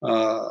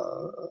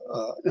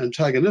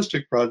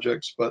antagonistic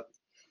projects,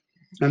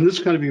 and this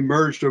kind of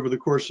emerged over the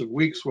course of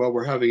weeks while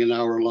we're having an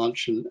hour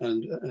lunch,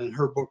 and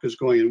her book is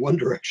going in one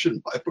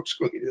direction, my book's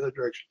going in the other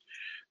direction.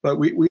 But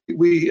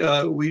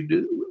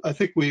I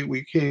think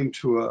we came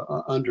to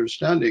a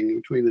understanding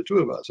between the two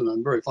of us, and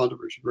I'm very fond of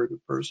her. She's a very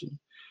good person.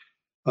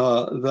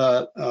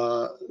 That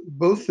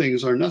both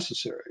things are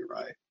necessary,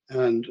 right?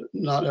 And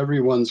not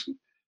everyone's,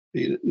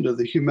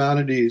 the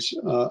humanities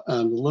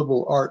and the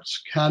liberal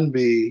arts can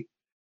be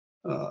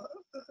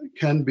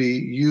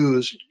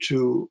used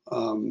to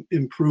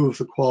improve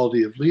the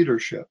quality of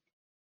leadership.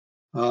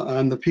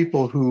 And the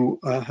people who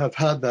have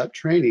had that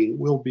training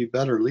will be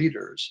better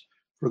leaders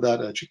for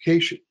that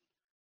education.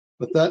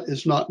 But that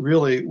is not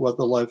really what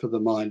the life of the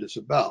mind is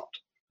about.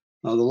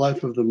 The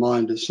life of the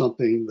mind is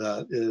something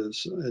that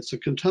it's a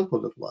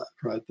contemplative life,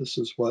 right? This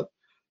is what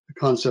the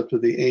concept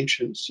of the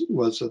ancients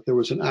was, that there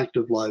was an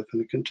active life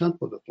and a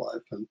contemplative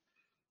life. And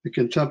the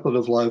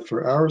contemplative life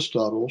for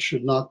Aristotle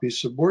should not be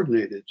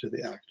subordinated to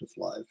the active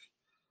life.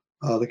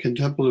 The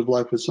contemplative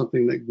life was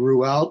something that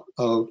grew out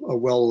of a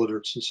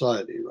well-ordered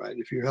society, right?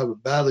 If you have a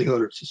badly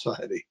ordered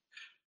society,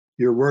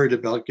 you're worried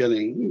about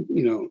getting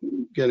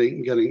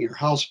your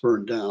house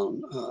burned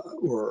down,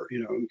 or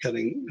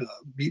getting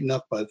beaten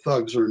up by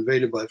thugs or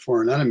invaded by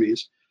foreign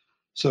enemies.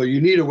 So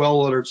you need a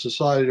well-ordered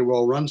society, a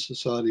well-run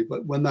society.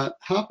 But when that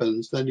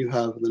happens, then you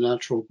have the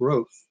natural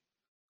growth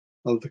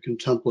of the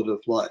contemplative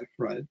life,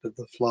 right? That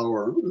the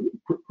flower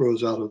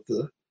grows out of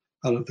the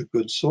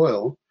good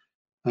soil,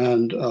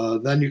 and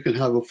then you can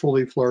have a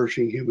fully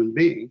flourishing human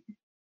being.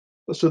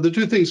 So the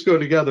two things go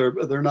together,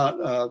 but they're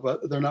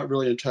not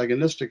really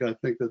antagonistic. I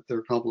think that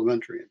they're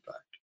complementary, in fact.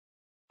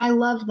 I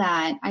love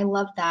that. I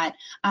love that.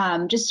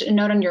 Just a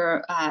note on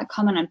your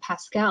comment on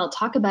Pascal,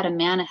 talk about a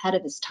man ahead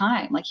of his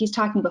time. Like, he's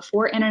talking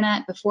before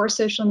internet, before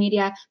social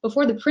media,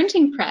 before the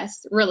printing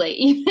press, really,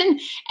 even.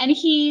 And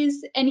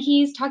he's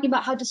talking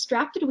about how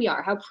distracted we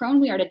are, how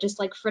prone we are to just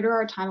like fritter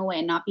our time away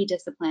and not be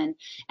disciplined,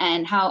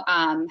 and how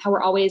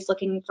we're always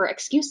looking for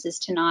excuses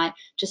to not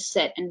just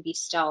sit and be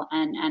still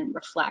and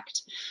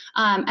reflect.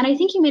 And I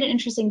think you made an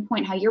interesting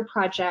point, how your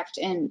project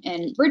in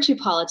Virtue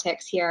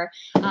Politics here,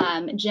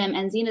 Jim,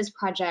 and Zena's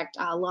project,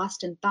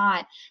 Lost in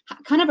Thought,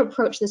 kind of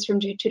approach this from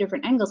two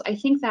different angles. I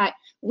think that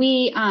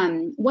we,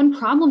 one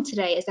problem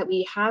today is that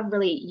we have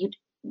really,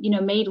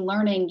 made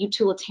learning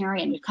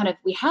utilitarian.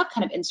 We have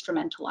kind of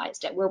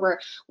instrumentalized it, where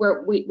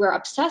we're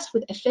obsessed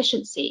with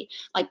efficiency.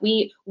 Like,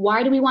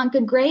 why do we want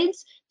good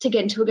grades? To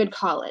get into a good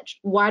college.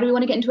 Why do we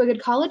want to get into a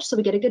good college? So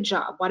we get a good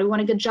job. Why do we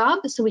want a good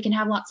job? So we can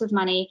have lots of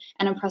money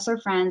and impress our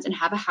friends and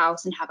have a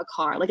house and have a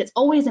car. Like, it's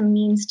always a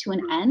means to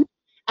an end,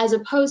 as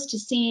opposed to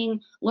seeing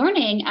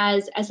learning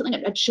as something,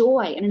 a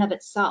joy in and of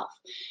itself.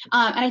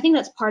 And I think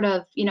that's part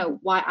of,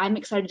 why I'm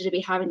excited to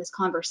be having this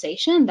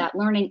conversation, that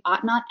learning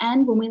ought not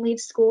end when we leave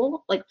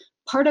school. Like,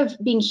 part of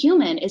being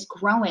human is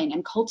growing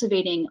and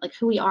cultivating like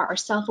who we are, our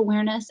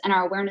self-awareness and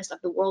our awareness of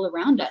the world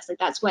around us. Like,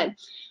 that's what,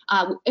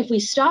 if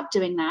we stop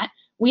doing that,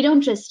 we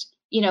don't just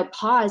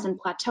pause and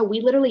plateau,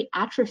 we literally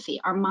atrophy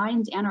our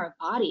minds and our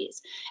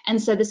bodies.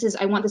 And so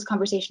I want this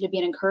conversation to be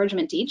an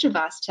encouragement to each of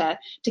us to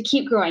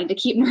keep growing, to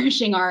keep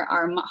nourishing our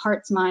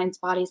hearts, minds,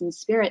 bodies, and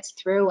spirits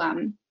through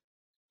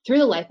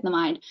the life of the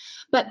mind.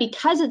 But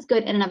because it's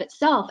good in and of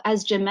itself,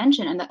 as Jim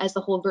mentioned, and as the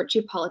whole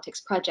Virtue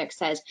Politics Project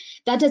says,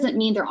 that doesn't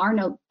mean there are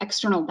no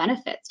external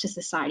benefits to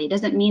society. It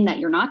doesn't mean that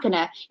you're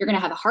gonna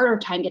have a harder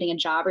time getting a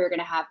job, or you're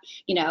gonna have,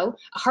 a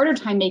harder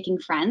time making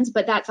friends.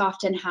 But that's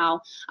often how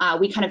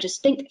we kind of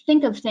just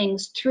think of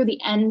things through the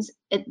ends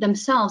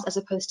themselves, as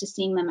opposed to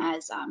seeing them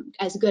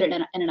as good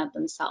in and of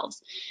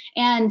themselves.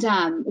 And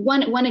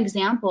one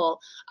example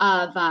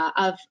of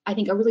I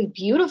think a really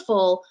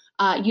beautiful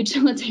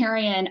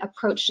utilitarian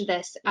approach to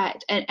this,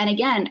 and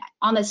again,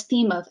 on this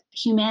theme of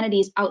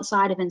humanities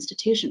outside of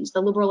institutions,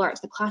 the liberal arts,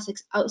 the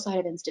classics outside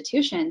of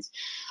institutions.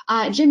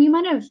 Jim, you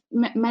might have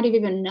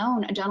even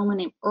known a gentleman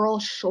named Earl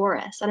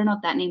Shorris. I don't know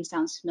if that name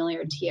sounds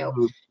familiar to you.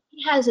 Mm-hmm.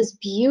 He has this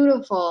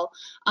beautiful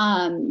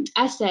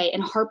essay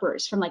in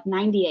Harper's from like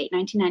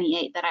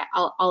 1998 that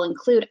I'll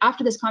include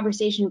after this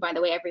conversation. By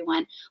the way,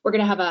 everyone, we're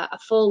going to have a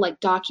full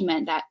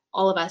document that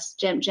all of us,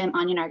 Jim, Anya,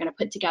 and I are going to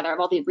put together of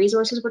all the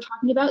resources we're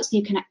talking about, so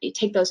you can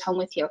take those home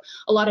with you.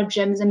 A lot of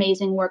Jim's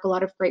amazing work, a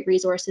lot of great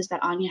resources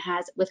that Anya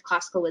has with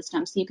Classical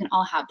Wisdom, so you can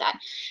all have that.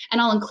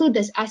 And I'll include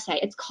this essay.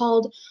 It's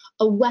called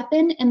 "A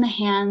Weapon in the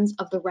Hands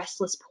of the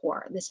Restless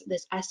Poor."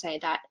 This essay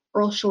that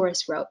Earl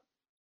Shorris wrote.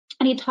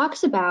 And he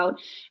talks about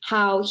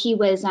how he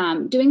was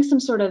doing some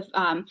sort of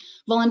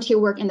volunteer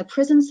work in the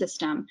prison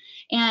system,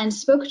 and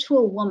spoke to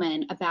a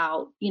woman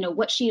about,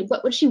 what she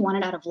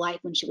wanted out of life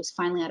when she was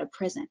finally out of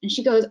prison. And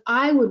she goes,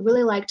 "I would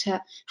really like to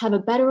have a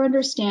better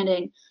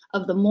understanding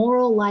of the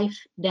moral life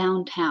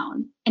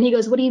downtown." And he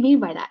goes, "What do you mean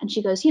by that?" And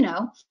she goes,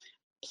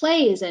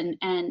 "Plays and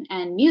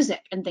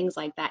music and things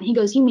like that." And he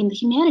goes, "You mean the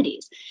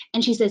humanities?"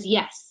 And she says,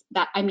 "Yes,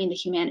 that I mean the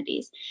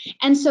humanities."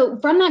 And so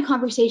from that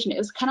conversation, it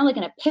was kind of like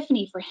an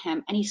epiphany for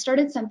him. And he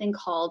started something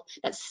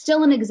that's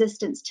still in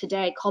existence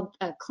today, called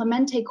a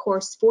Clemente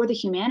course for the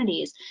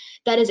humanities,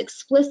 that is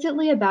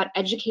explicitly about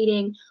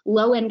educating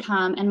low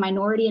income and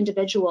minority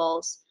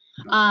individuals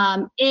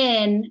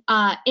in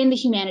the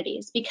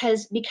humanities,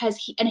 because he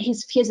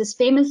has this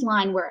famous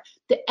line where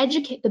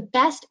the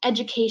best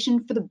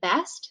education for the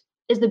best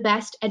is the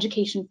best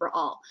education for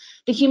all.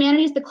 The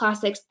humanities, the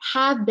classics,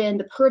 have been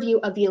the purview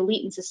of the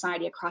elite in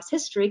society across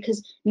history,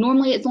 because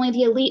normally it's only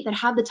the elite that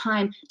have the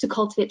time to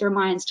cultivate their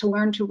minds, to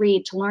learn to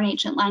read, to learn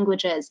ancient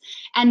languages.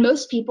 And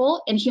most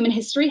people in human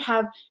history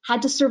have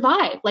had to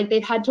survive.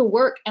 They've had to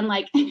work, and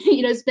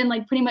it's been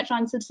pretty much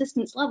on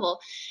subsistence level.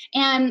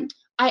 And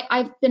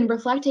I've been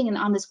reflecting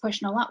on this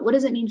question a lot. What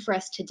does it mean for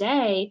us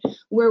today,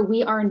 where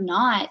we're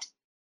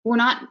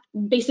not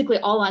basically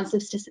all on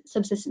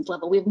subsistence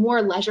level? We have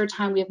more leisure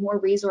time, we have more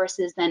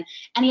resources than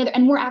any other,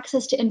 and more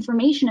access to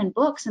information and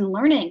books and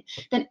learning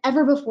than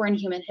ever before in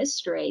human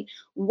history.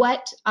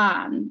 What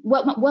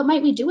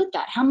might we do with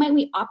that? How might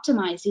we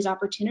optimize these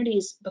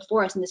opportunities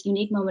before us in this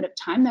unique moment of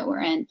time that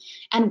we're in?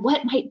 And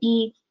what might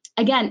be,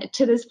 again,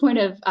 to this point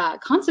of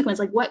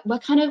consequence,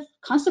 what kind of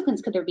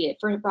consequence could there be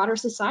for a broader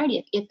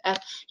society if a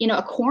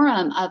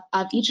quorum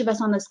of each of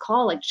us on this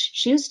call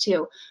choose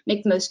to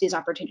make the most of these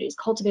opportunities,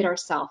 cultivate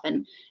ourselves,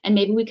 and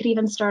maybe we could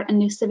even start a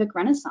new civic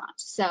renaissance.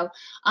 So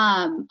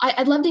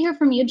I'd love to hear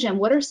from you, Jim.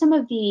 What are some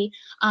of these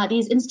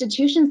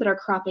institutions that are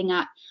cropping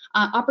up,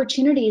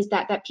 opportunities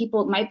that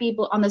people might be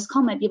able on this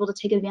call might be able to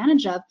take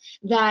advantage of,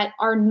 that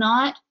are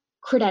not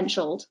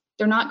credentialed?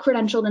 They're not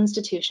credentialed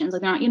institutions,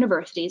 they're not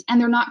universities, and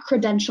they're not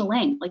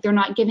credentialing, they're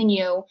not giving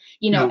you,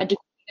 a degree,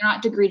 they're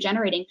not degree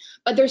generating,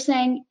 but they're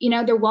saying,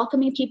 they're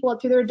welcoming people up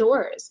through their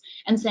doors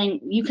and saying,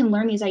 you can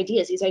learn these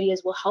ideas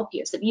will help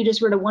you. So you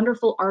just wrote a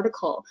wonderful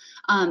article,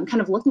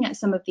 kind of looking at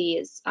some of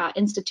these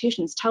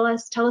institutions. Tell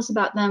us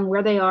about them,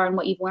 where they are, and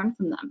what you've learned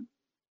from them.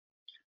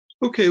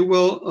 Okay,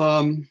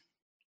 well,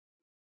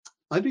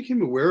 I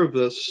became aware of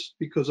this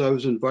because I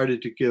was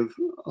invited to give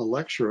a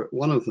lecture at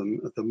one of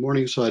them at the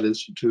Morningside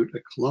Institute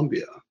at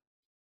Columbia.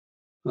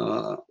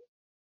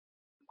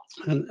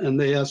 And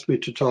they asked me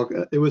to talk.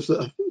 It was,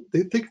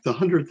 they think, the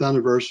 100th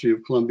anniversary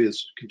of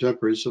Columbia's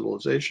contemporary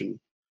civilization.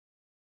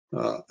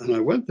 And I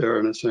went there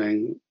and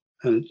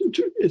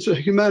it's a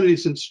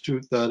humanities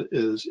institute that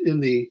is in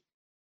the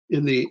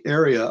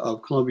area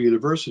of Columbia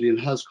University and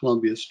has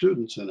Columbia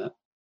students in it.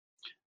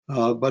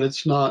 But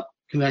it's not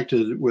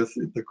connected with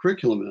the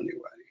curriculum in any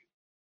way.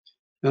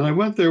 And I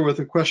went there with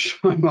a question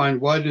in my mind: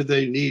 why do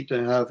they need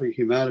to have a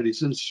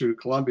humanities institute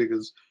at Columbia?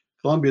 Because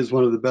Columbia is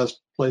one of the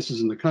best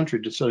places in the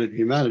country to study the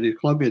humanities.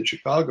 Columbia and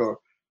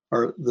Chicago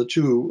are the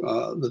two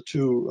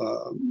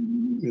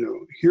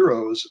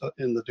heroes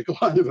in the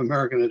decline of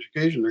American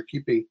education. They're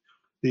keeping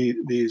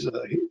these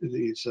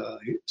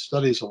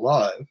studies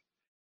alive.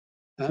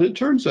 And it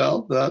turns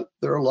out that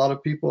there are a lot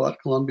of people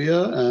at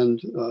Columbia and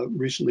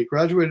recently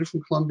graduated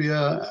from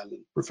Columbia and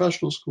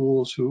professional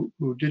schools who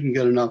didn't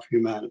get enough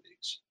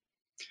humanities,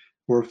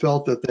 or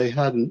felt that they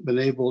hadn't been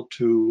able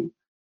to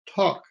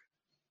talk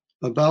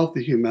about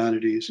the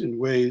humanities in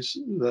ways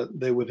that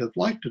they would have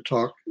liked to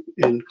talk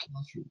in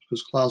classrooms,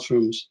 because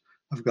classrooms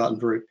have gotten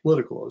very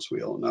political, as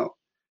we all know.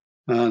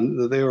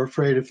 And they were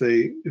afraid if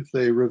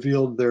they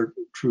revealed their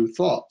true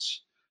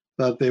thoughts,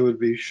 that they would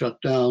be shut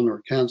down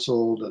or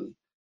canceled. And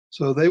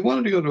so they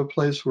wanted to go to a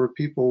place where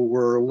people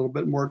were a little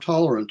bit more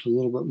tolerant, a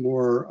little bit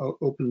more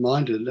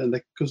open-minded, and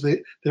because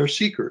they're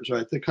seekers,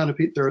 right? There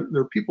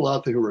are people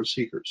out there who are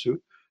seekers,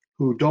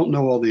 who don't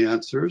know all the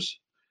answers,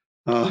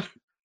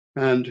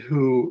 and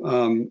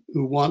who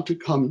want to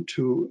come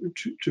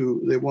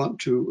they want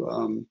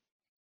to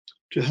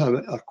have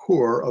a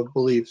core of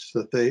beliefs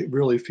that they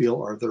really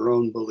feel are their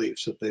own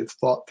beliefs, that they've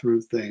thought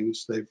through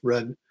things, they've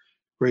read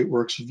great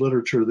works of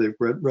literature, they've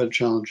read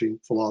challenging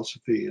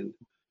philosophy and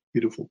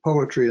beautiful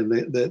poetry,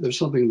 and there's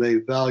something they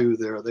value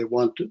there. They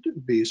want to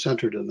be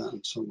centered in that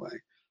in some way,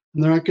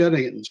 and they're not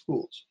getting it in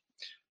schools.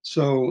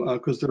 So,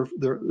 because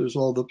there's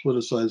all the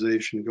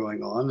politicization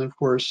going on, and of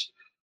course,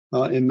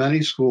 in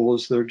many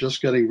schools, they're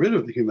just getting rid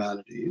of the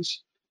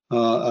humanities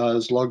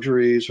as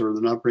luxuries, or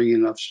they're not bringing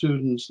enough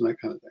students and that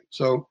kind of thing.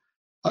 So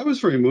I was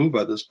very moved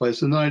by this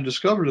place, and then I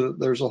discovered that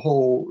there's a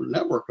whole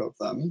network of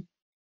them.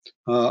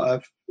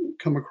 I've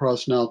come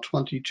across now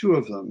 22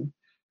 of them,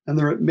 and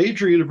they're at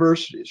major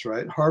universities,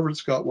 right?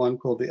 Harvard's got one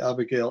called the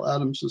Abigail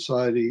Adams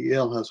Society.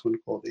 Yale has one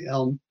called the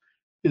Elm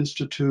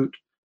Institute.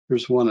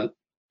 There's one at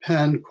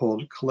Penn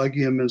called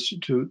Collegium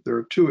Institute. There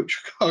are two at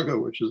Chicago,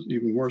 which is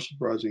even more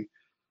surprising.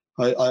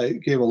 I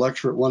gave a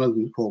lecture at one of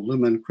them called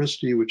Lumen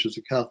Christi, which is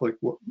a Catholic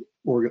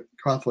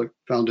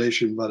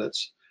foundation, but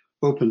it's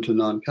open to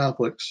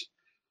non-Catholics.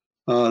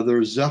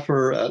 There's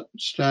Zephyr at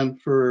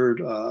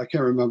Stanford. I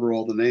can't remember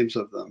all the names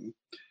of them,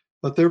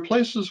 but they're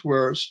places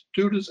where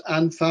students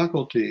and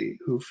faculty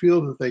who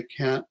feel that they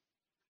can't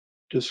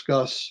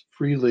discuss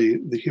freely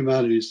the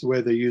humanities the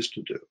way they used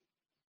to do,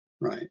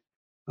 right?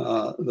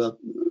 That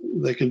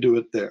they can do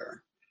it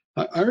there.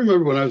 I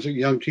remember when I was a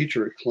young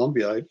teacher at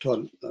Columbia, I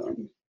taught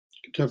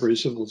contemporary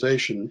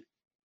civilization,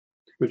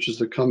 which is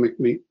the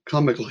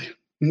comically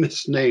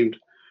misnamed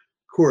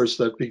course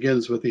that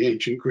begins with the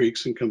ancient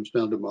Greeks and comes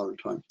down to modern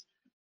time.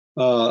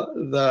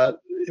 That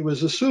it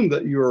was assumed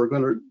that you were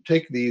going to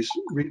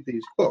read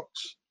these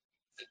books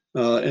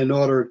in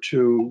order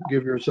to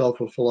give yourself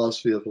a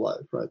philosophy of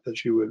life, right?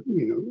 That you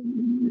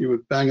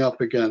would bang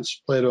up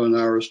against Plato and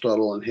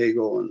Aristotle and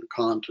Hegel and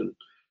Kant, and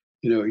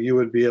you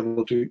would be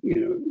able to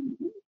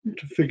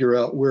to figure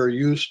out where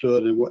you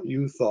stood and what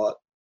you thought,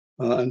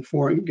 and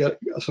get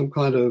some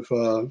kind of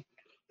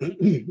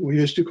we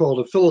used to call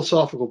it a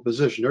philosophical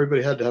position.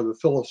 Everybody had to have a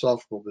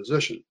philosophical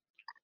position,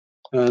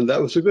 and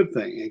that was a good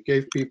thing. It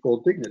gave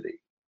people dignity,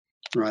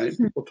 right?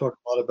 People talk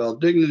a lot about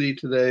dignity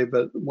today,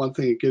 but one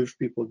thing that gives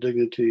people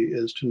dignity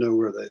is to know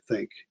where they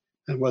think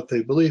and what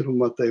they believe and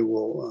what they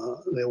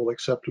will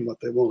accept and what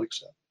they won't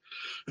accept.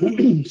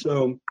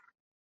 So,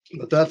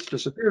 but that's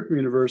disappeared from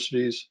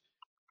universities.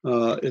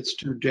 It's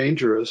too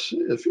dangerous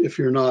if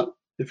you're not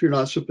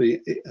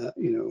simply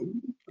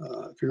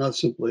if you're not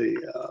simply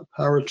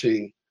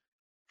parroting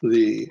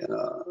the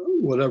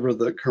whatever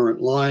the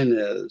current line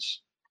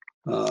is,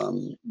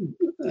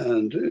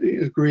 and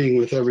agreeing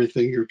with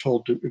everything you're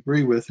told to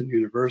agree with in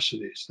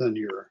universities, then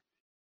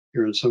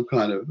you're in some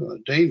kind of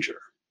danger,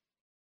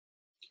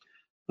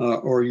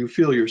 or you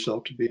feel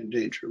yourself to be in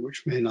danger,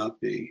 which may not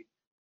be.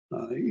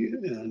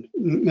 And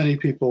many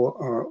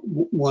people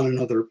want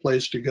another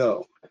place to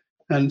go.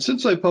 And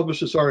since I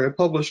published this article, I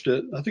published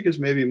it, I think it's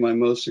maybe my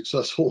most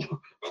successful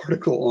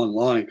article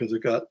online, because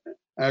it got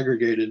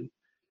aggregated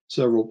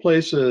several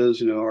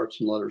places, Arts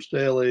and Letters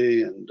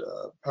Daily and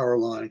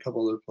Powerline, a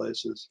couple other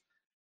places.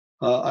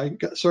 I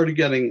started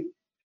getting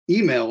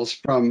emails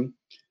from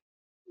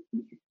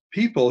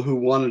people who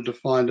wanted to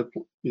find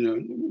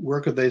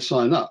where could they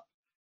sign up,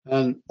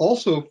 and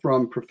also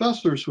from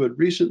professors who had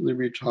recently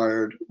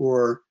retired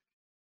or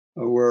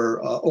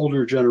were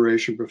older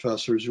generation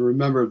professors who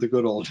remember the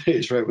good old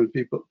days, right, when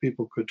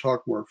people could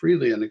talk more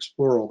freely and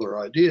explore all their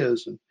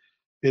ideas, and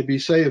maybe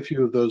say a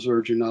few of those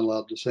words you're not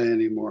allowed to say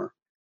anymore.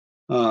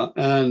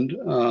 And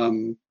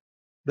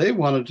they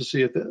wanted to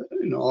see if they,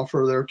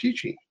 offer their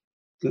teaching.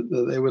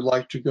 That they would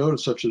like to go to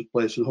such a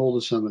place and hold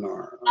a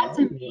seminar. That's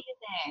amazing.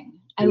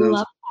 I love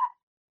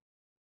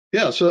that.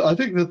 Yeah, so I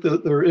think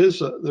that there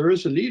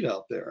is a need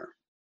out there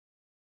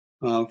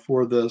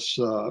for this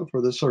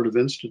sort of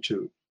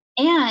institute.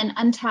 And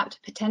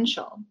untapped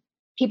potential.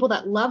 People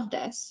that love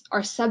this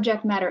are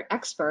subject matter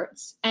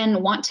experts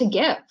and want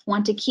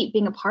to keep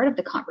being a part of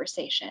the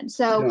conversation.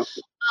 So yeah.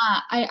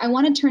 I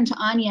want to turn to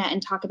Anya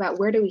and talk about,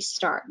 where do we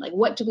start? Like,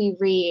 what do we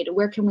read?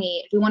 Where can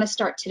we, if we want to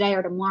start today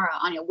or tomorrow,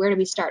 Anya, where do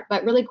we start?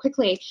 But really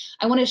quickly,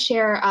 I want to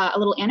share a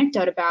little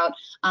anecdote about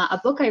a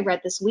book I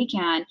read this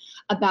weekend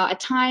about a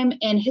time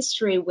in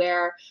history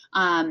where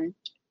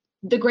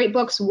the great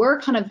books were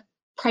kind of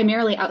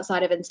primarily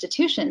outside of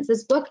institutions.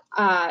 This book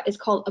is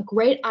called A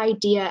Great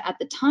Idea at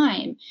the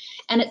Time,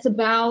 and it's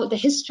about the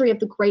history of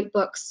the great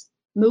books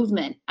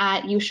movement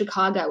at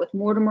UChicago with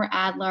Mortimer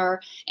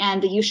Adler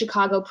and the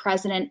UChicago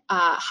president,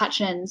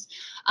 Hutchins.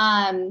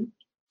 And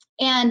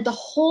the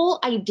whole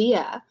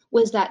idea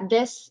was that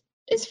this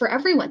is for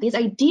everyone. These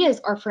ideas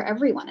are for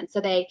everyone. And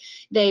so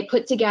they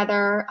put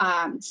together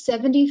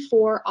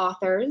 74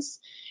 authors,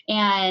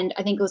 and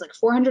I think it was like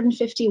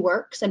 450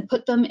 works, and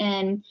put them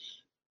in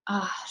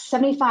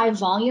 75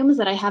 volumes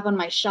that I have on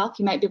my shelf.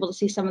 You might be able to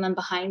see some of them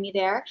behind me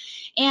there.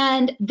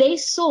 And they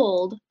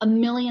sold 1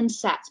 million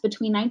sets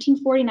between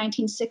 1940 and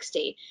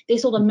 1960. They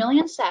sold 1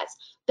 million sets.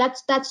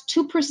 That's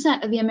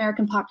 2% of the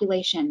American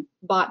population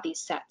bought these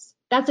sets.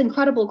 That's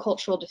incredible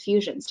cultural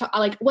diffusion. So,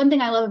 like, one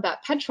thing I love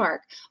about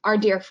Petrarch, our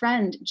dear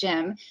friend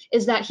Jim,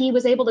 is that he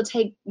was able to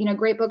take, you know,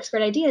 great books,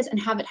 great ideas, and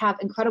have it have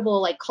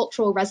incredible like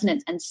cultural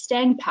resonance and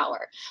staying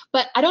power.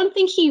 But I don't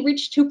think he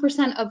reached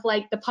 2% of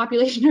like the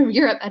population of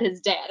Europe at his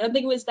day. I don't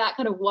think it was that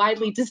kind of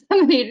widely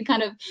disseminated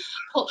kind of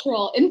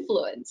cultural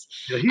influence.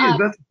 Yeah, he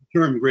invented the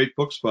term great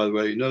books, by the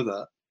way. You know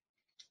that.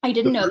 I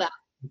didn't know that.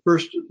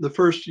 The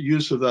first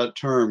use of that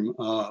term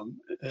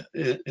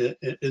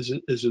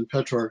is in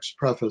Petrarch's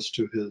preface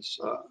to his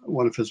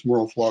one of his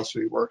moral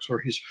philosophy works,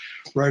 where he's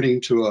writing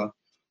to a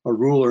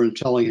ruler and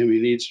telling him he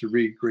needs to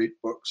read great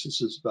books.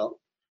 This is about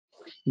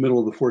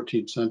middle of the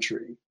 14th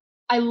century.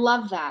 I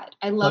love that.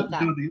 I love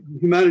that. You know, the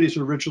humanities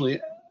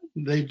originally,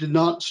 they did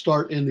not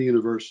start in the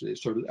university. They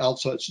started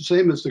outside. It's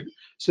the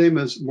same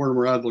as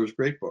Mortimer Adler's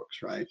great books,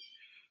 right?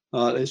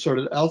 They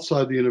started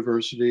outside the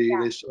university.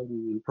 Yeah. They started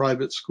in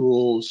private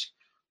schools.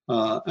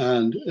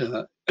 And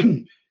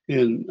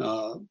in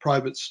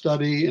private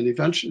study, and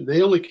eventually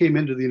they only came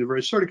into the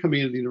university, started coming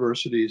into the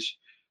universities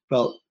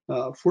about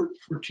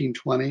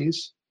 1420s.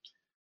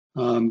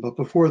 But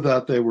before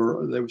that, there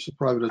was a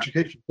private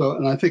education. So,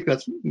 and I think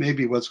that's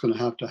maybe what's going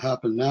to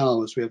happen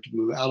now is we have to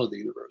move out of the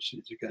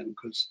universities again,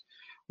 because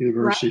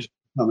universities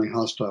are becoming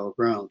hostile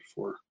ground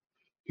for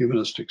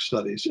humanistic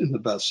studies in the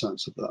best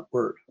sense of that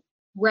word.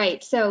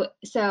 Right. So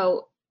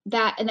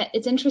that, and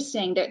it's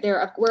interesting that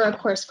there were, of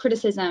course,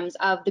 criticisms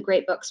of the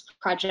Great Books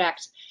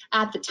Project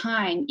at the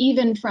time,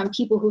 even from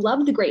people who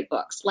loved the great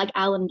books, like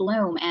Alan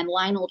Bloom and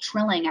Lionel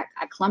Trilling at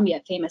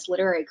Columbia, famous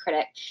literary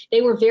critic.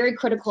 They were very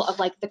critical of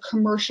like the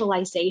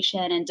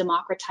commercialization and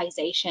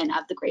democratization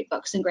of the great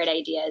books and great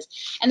ideas.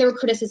 And there were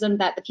criticism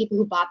that the people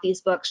who bought these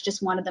books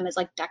just wanted them as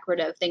like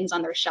decorative things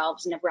on their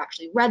shelves and never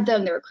actually read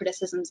them. There were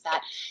criticisms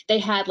that they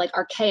had like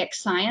archaic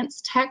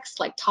science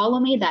texts like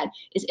Ptolemy that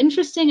is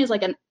interesting as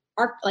like an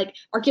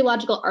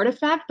archaeological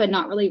artifact, but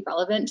not really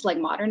relevant to like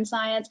modern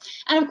science.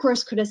 And of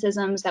course,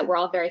 criticisms that we're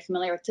all very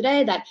familiar with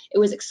today, that it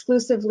was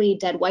exclusively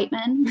dead white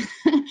men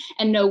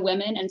and no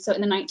women. And so in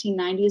the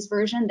 1990s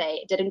version,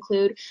 they did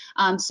include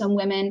some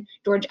women,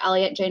 George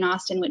Eliot, Jane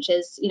Austen, which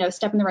is, you know, a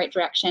step in the right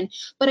direction.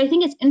 But I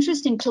think it's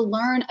interesting to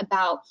learn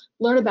about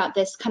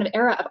this kind of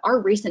era of our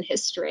recent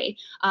history,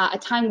 a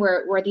time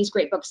where these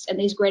great books and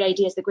these great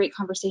ideas, the great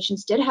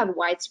conversations did have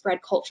widespread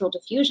cultural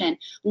diffusion.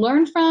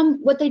 Learn from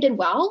what they did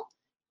well,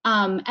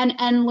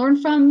 and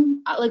learn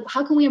from like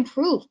how can we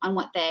improve on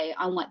what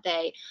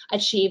they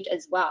achieved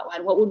as well,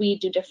 and what would we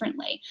do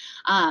differently.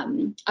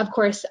 Of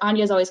course,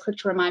 Anya is always quick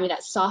to remind me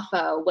that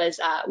Sappho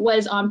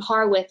was on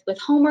par with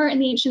Homer in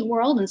the ancient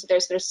world, and so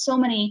there's so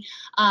many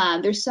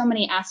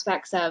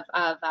aspects of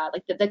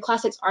like the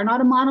classics are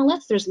not a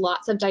monolith. There's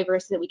lots of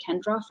diversity that we can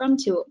draw from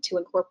to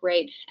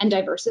incorporate and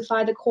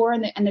diversify the core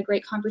and the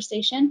great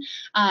conversation,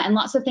 and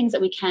lots of things that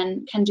we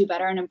can do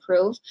better and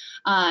improve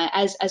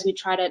as we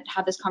try to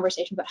have this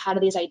conversation. But how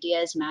do these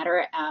ideas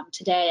matter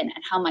today, and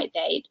how might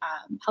they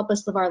help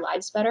us live our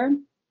lives better?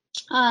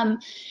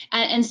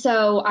 And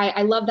so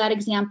I love that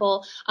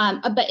example.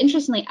 But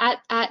interestingly,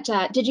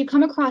 did you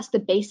come across the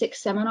basic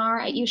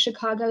seminar at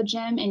UChicago,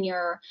 Jim, in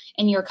your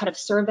kind of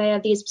survey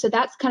of these? So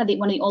that's kind of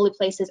one of the only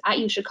places at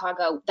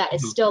UChicago that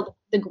is still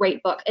the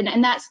great book,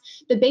 and that's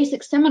the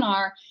basic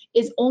seminar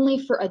is only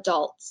for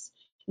adults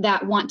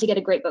that want to get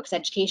a great books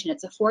education.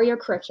 It's a 4-year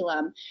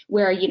curriculum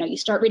where, you know, you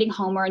start reading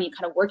Homer and you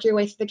kind of work your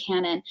way through the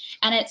canon,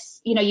 and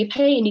it's, you know, you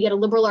pay and you get a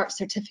liberal arts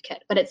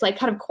certificate, but it's like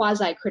kind of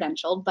quasi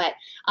credentialed, but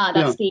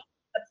that's the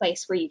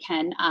place where you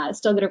can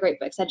still get a great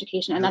books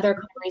education. Another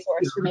kind of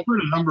resource for maybe.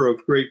 There's a number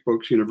of great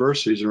books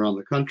universities around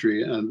the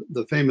country, and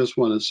the famous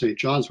one is St.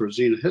 John's, where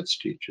Zena Hitz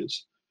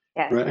teaches.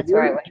 Yeah, right? That's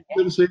where I went.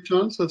 To St.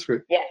 John's, that's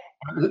great. Yeah.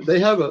 They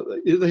have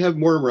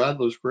Mortimer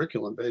Adler's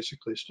curriculum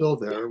basically still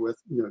there with,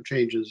 you know,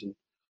 changes and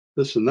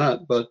this and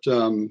that, but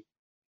and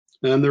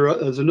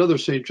there's another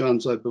St.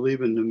 John's, I believe,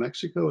 in New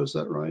Mexico. Is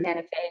that right?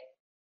 Santa Fe.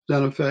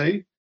 Santa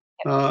Fe.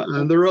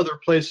 And there are other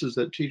places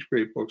that teach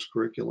great books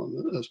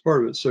curriculum as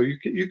part of it. So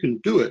you can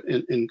do it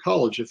in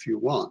college if you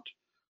want.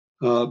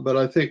 But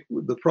I think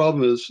the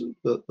problem is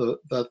that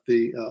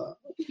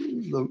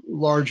the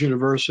large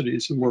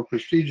universities, the more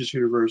prestigious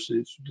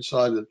universities,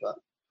 decided that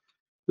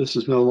this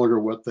is no longer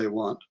what they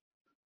want.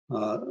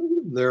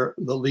 They're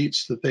the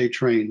elites that they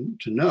train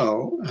to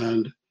know,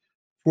 and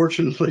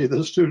fortunately,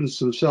 the students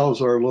themselves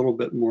are a little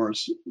bit more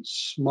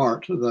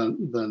smart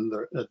than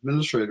their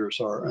administrators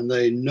are, and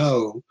they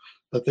know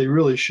that they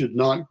really should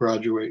not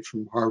graduate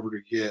from Harvard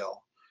or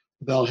Yale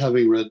without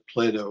having read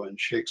Plato and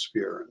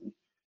Shakespeare. And,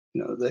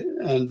 you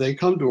know, they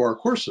come to our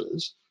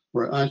courses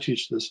where I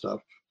teach this stuff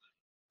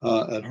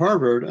at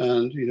Harvard,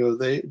 and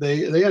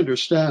they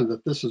understand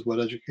that this is what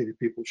educated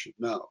people should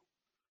know,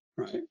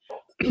 right?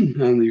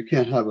 And you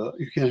can't have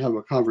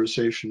a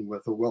conversation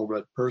with a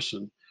well-read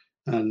person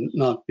and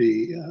not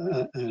be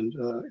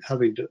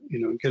having to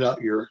get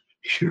out your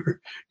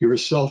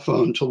cell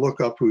phone to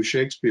look up who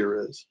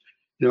Shakespeare is.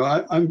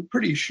 I'm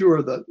pretty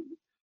sure that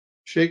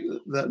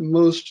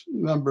most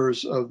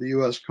members of the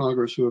U.S.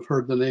 Congress who have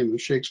heard the name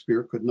of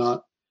Shakespeare could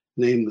not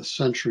name the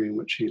century in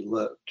which he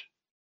lived.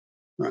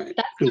 Right.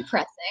 That's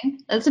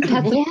depressing. That's a Yeah,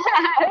 I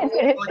was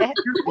gonna say.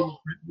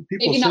 People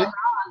maybe say not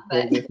wrong,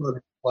 but they thought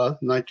it was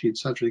 19th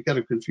century. They got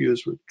it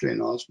confused with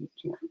Jane Austen.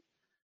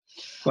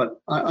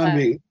 But I'm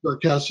being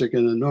sarcastic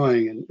and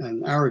annoying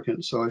and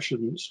arrogant, so I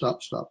shouldn't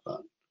stop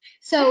that.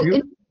 so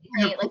You-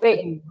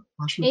 Wait,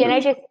 Questions? can I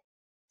just,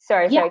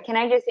 sorry, Yeah. can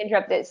I just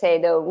interrupt and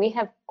say though, we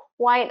have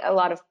quite a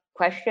lot of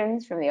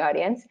questions from the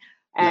audience,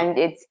 and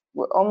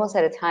we're almost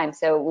out of time.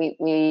 So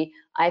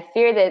I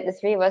fear that the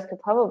three of us could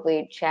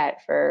probably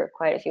chat for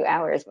quite a few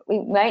hours, but we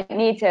might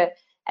need to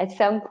at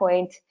some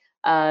point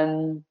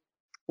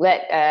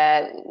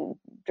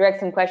direct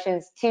some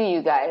questions to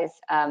you guys,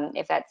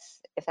 if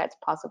that's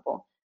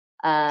possible.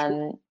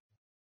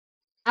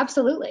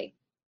 Absolutely.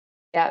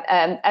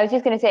 Yeah, I was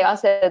just going to say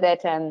also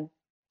that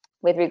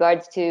with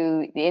regards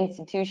to the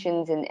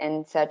institutions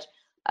and such,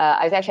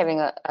 I was actually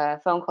having a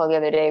phone call the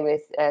other day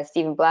with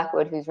Stephen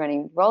Blackwood, who's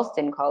running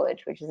Ralston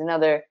College, which is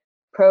another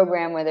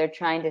program where they're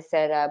trying to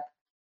set up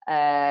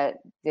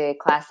the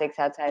classics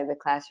outside of the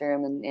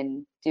classroom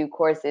and do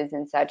courses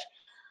and such.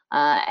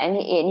 And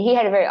he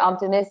had a very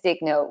optimistic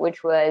note,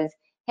 which was,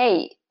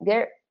 hey,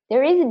 there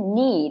is a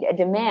need, a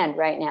demand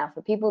right now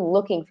for people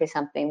looking for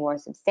something more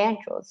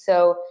substantial.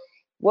 So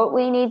what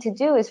we need to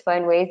do is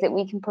find ways that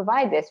we can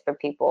provide this for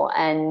people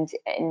and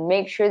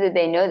make sure that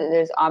they know that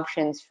there's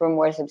options for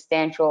more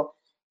substantial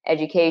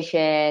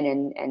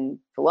education and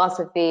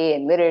philosophy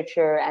and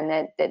literature, and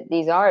that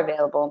these are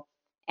available.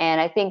 And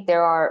I think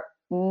there are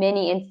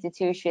many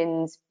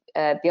institutions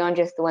beyond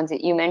just the ones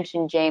that you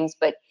mentioned, James,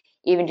 but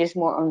even just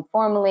more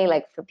informally,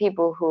 like for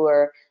people who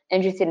are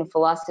interested in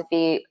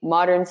philosophy,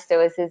 modern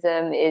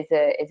Stoicism is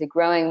a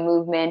growing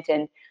movement.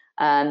 And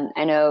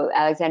I know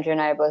Alexandra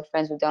and I are both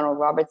friends with Donald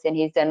Robertson.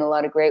 He's done a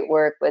lot of great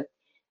work with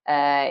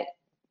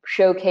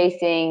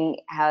showcasing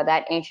how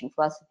that ancient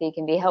philosophy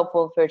can be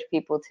helpful for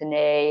people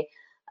today.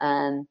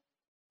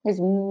 There's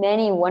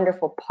many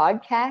wonderful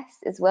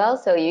podcasts as well,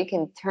 so you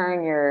can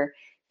turn your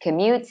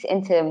commutes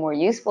into more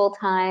useful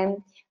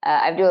time.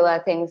 I do a lot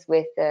of things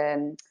with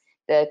the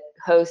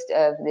host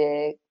of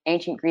the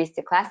Ancient Greece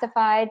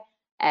Declassified.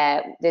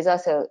 There's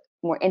also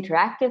more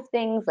interactive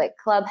things like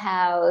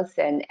Clubhouse,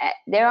 and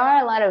there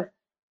are a lot of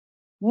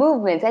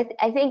movements.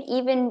 I think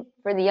even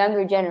for the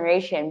younger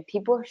generation,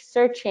 people are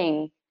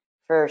searching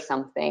for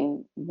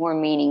something more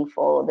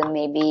meaningful than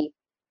maybe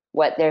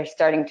what they're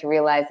starting to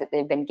realize that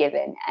they've been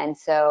given. And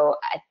so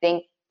I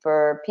think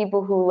for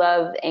people who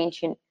love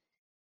ancient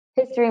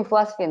history and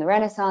philosophy and the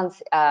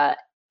Renaissance,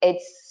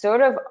 it's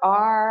sort of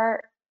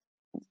our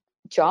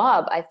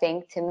job, I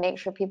think, to make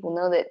sure people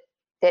know that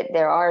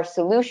there are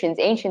solutions,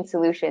 ancient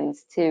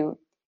solutions to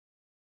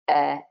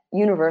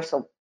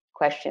universal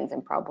questions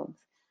and problems.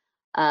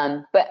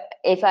 But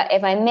if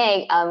I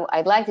may,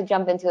 I'd like to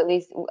jump into at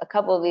least a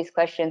couple of these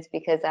questions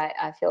because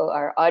I feel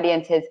our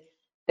audience has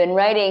been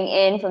writing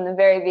in from the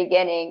very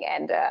beginning,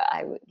 and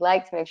I would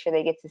like to make sure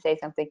they get to say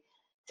something.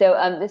 So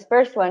this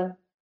first one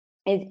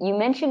is, you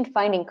mentioned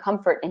finding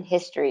comfort in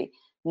history,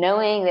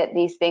 knowing that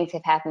these things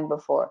have happened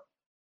before.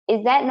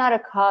 Is that not a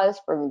cause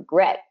for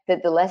regret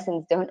that the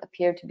lessons don't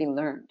appear to be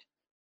learned?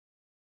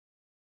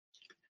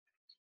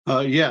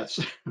 Yes.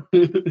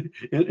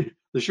 The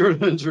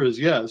short answer is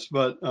yes,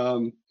 but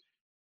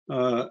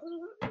it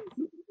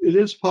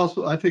is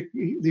possible. I think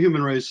the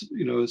human race,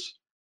 is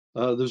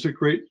there's a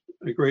great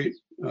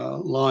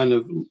line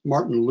of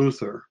Martin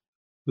Luther,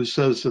 who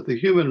says that the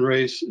human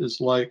race is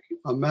like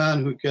a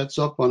man who gets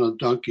up on a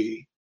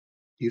donkey,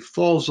 he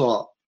falls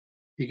off,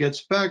 he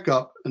gets back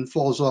up and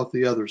falls off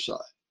the other side.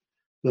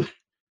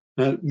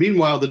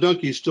 Meanwhile, the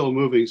donkey is still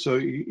moving, so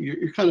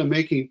you're kind of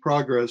making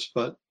progress,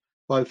 but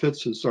by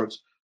fits and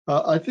starts.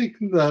 I think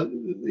that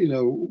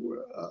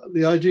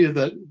the idea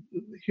that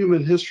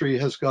human history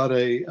has got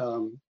is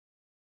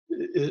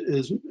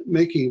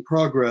making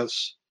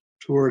progress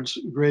towards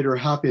greater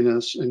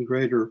happiness and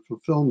greater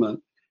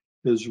fulfillment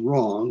is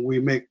wrong. We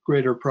make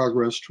greater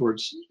progress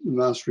towards the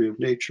mastery of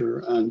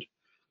nature, and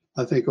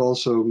I think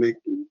also make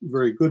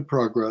very good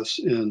progress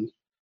in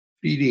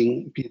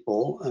feeding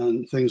people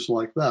and things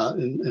like that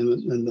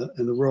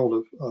in the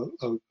world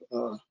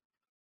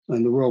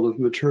of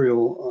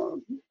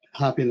material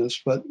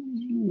happiness. But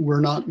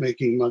we're not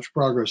making much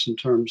progress in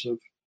terms of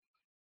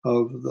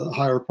the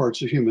higher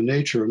parts of human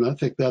nature, and I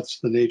think that's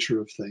the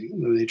nature of things,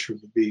 the nature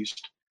of the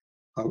beast,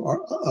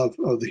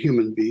 of the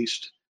human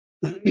beast.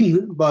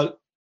 But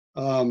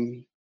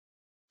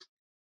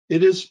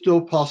it is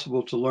still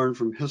possible to learn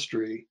from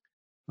history,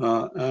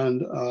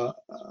 and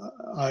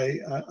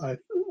I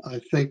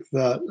think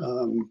that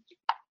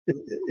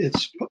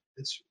it's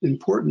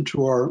important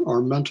to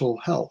our mental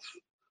health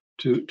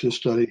to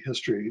study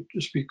history,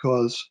 just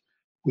because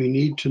we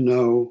need to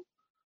know.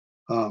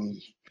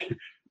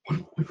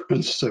 My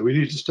friends say we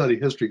need to study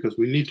history because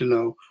we need to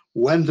know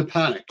when to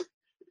panic.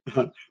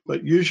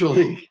 But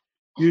usually,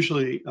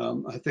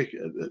 I think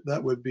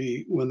that would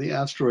be when the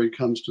asteroid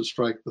comes to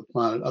strike the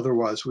planet.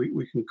 Otherwise,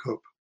 we can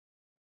cope.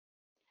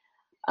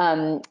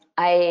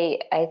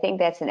 I think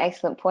that's an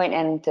excellent point,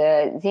 and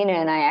Zena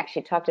and I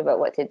actually talked about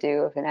what to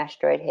do if an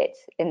asteroid hits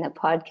in the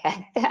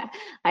podcast.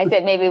 I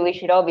said maybe we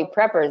should all be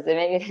preppers.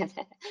 Maybe.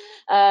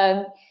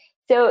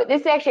 So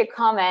this is actually a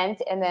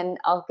comment, and then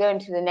I'll go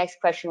into the next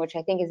question, which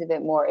I think is a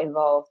bit more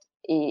involved.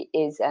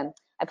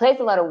 I place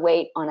a lot of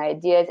weight on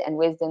ideas and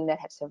wisdom that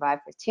have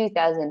survived for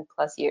 2,000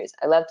 plus years.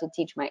 I love to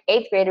teach my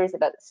 8th graders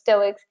about the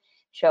Stoics,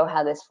 show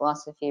how this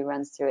philosophy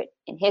runs through it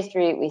in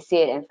history. We see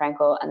it in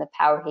Frankl and the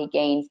power he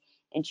gains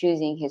in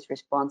choosing his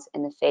response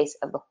in the face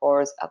of the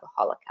horrors of the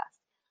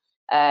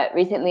Holocaust.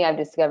 Recently, I've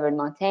discovered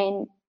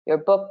Montaigne. Your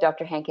book,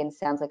 Dr. Hankins,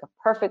 sounds like a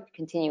perfect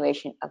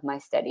continuation of my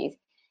studies.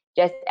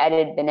 Just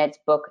added Bennett's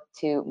book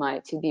to my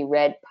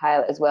to-be-read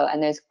pile as well.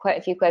 And there's quite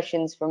a few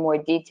questions for more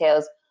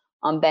details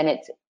on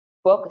Bennett's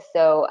book.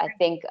 So I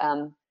think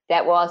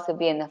that will also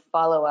be in the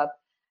follow-up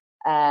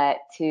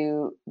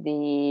to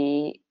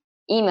the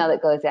email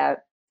that goes out.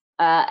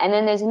 And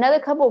then there's another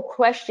couple of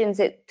questions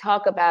that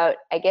talk about,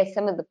 I guess,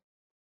 some of the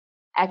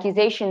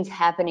accusations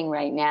happening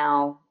right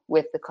now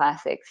with the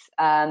classics,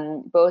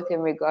 both in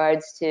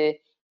regards to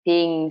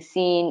being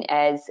seen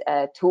as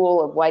a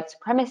tool of white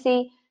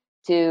supremacy,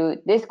 to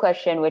this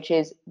question, which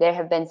is, there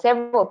have been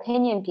several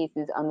opinion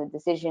pieces on the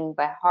decision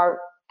by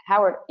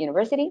Howard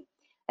University,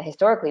 a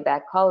historically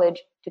black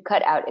college, to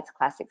cut out its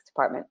classics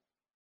department.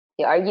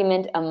 The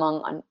argument,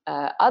 among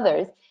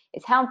others,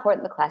 is how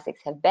important the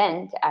classics have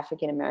been to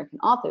African American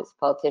authors,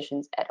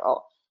 politicians, et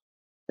al.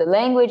 The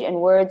language and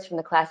words from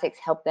the classics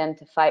help them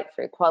to fight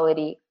for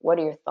equality. What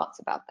are your thoughts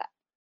about that?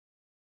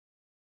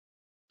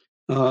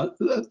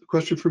 That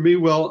question for me,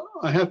 well,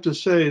 I have to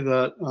say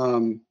that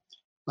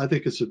I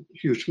think it's a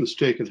huge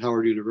mistake at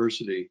Howard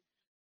University.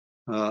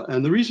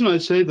 And the reason I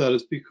say that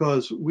is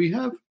because we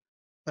have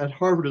at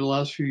Harvard in the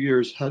last few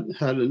years had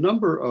a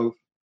number of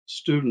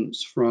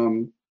students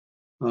from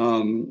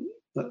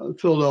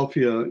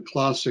Philadelphia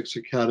Classics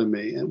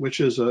Academy, which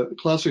is a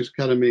classics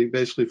academy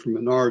basically for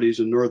minorities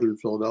in northern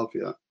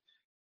Philadelphia.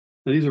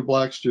 And these are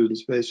black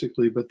students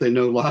basically, but they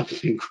know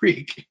Latin and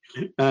Greek,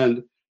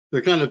 and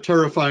they're kind of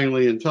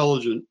terrifyingly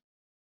intelligent.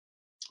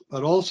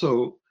 But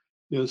also,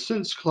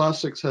 since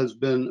classics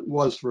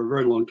was for a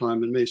very long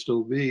time and may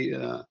still be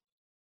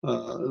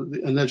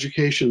an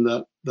education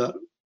that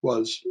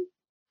was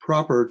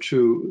proper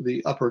to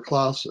the upper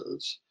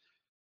classes,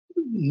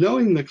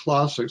 knowing the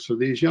classics for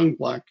these young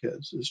black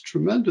kids is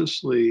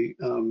tremendously,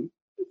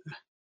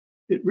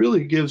 it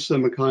really gives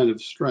them a kind of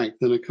strength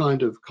and a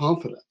kind of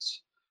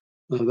confidence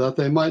that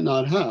they might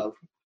not have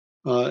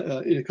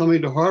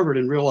coming to Harvard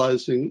and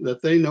realizing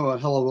that they know a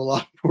hell of a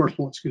lot more,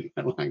 excuse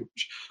my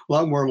language, a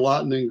lot more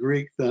Latin and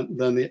Greek than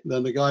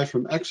the guy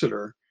from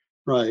Exeter,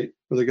 right,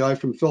 or the guy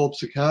from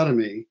Phillips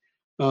Academy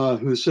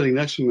who's sitting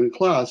next to them in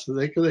class.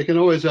 They can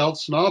always out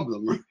snob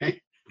them, right?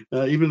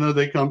 Even though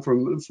they come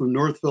from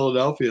North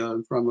Philadelphia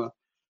and from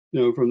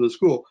the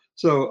school.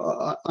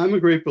 So I'm a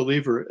great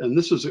believer, and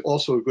this is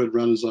also a good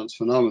Renaissance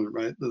phenomenon,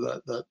 right?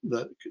 That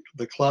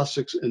the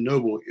classics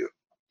ennoble you.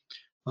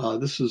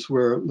 This is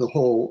where the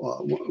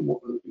whole,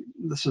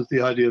 this is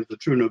the idea of the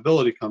true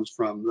nobility comes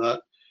from,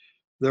 that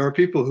there are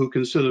people who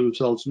consider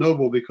themselves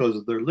noble because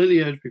of their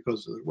lineage,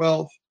 because of their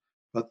wealth,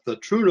 but the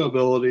true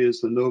nobility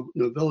is the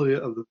nobility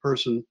of the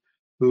person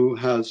who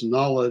has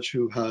knowledge,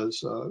 who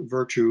has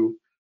virtue,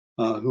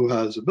 who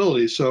has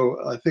ability. So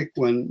I think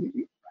when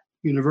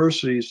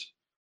universities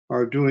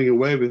are doing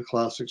away with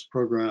classics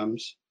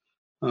programs,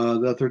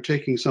 that they're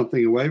taking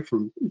something away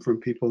from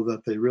people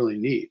that they really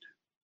need.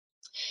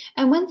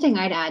 And one thing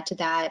I'd add to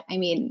that, I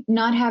mean,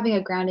 not having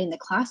a grounding in the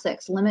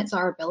classics limits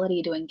our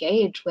ability to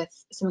engage with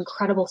some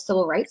incredible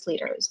civil rights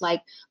leaders,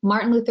 like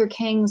Martin Luther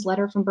King's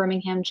letter from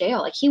Birmingham jail.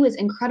 Like, he was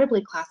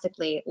incredibly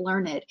classically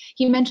learned.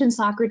 He mentioned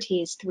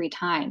Socrates 3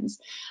 times.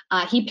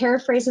 He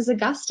paraphrases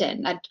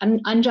Augustine, that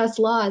unjust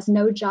law is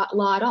no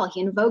law at all.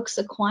 He invokes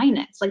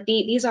Aquinas. Like,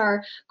 these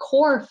are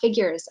core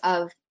figures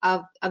of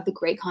the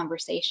great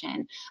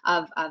conversation,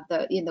 of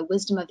the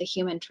wisdom of the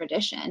human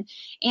tradition.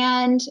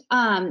 And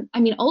I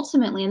mean,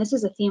 ultimately, and this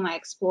is a theme I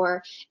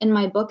explore in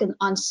my book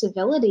on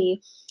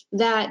civility,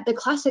 that the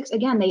classics,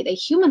 again, they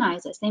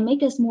humanize us, they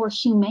make us more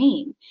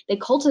humane, they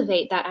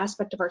cultivate that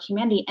aspect of our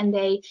humanity, and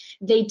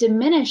they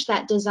diminish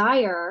that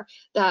desire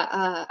that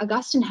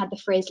Augustine had the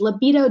phrase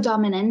libido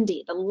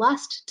dominendi, the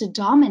lust to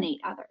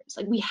dominate others.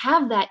 Like, we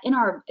have that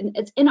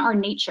it's in our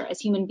nature as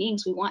human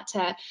beings. We want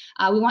to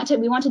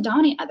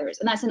dominate others,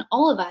 and that's in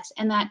all of us.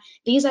 And that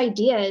these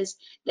ideas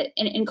that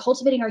in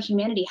cultivating our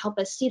humanity help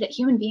us see that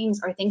human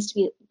beings are things to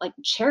be like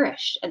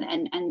cherished,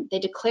 and they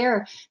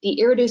declare the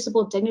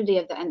irreducible dignity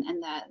of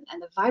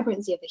and the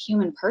vibrancy of the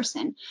human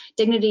person.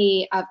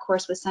 Dignity, of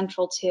course, was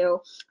central to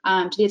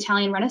the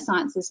Italian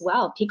Renaissance as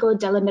well. Pico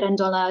della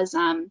Mirandola's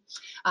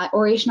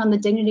oration on the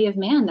dignity of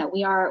man, that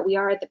we are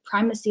the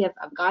primacy of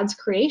God's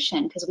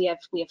creation, because we have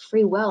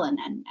free will, and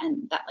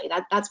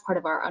that's part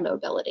of our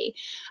nobility.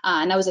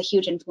 And that was a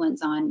huge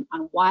influence on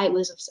why it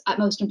was of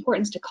utmost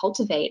importance to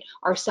cultivate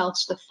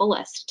ourselves to the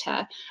fullest.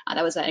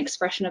 That was an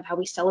expression of how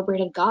we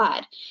celebrated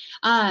God.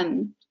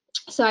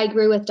 So I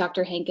agree with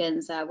Dr.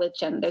 Hankins, with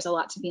Jen. There's a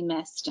lot to be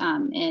missed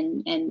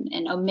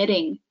in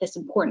omitting this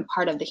important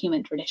part of the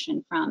human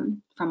tradition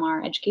from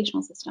our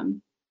educational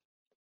system.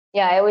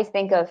 Yeah, I always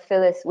think of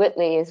Phyllis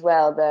Whitley as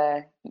well,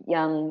 the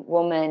young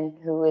woman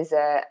who was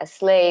a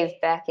slave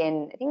back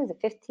in, I think it was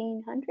the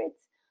 1500s,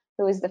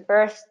 who was the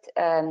first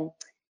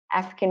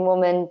African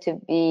woman to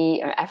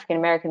be, or African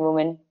American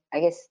woman,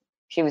 I guess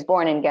she was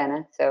born in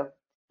Ghana, so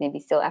maybe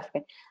still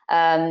African,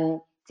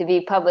 to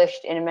be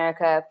published in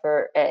America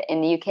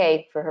in the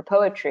UK for her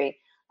poetry.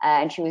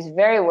 And she was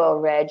very well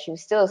read. She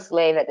was still a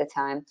slave at the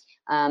time,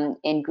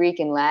 in Greek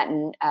and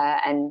Latin,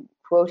 and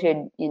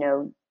quoted,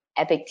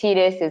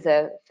 Epictetus as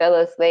a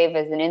fellow slave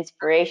as an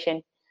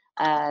inspiration.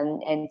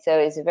 And so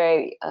it's a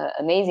very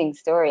amazing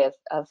story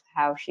of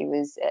how she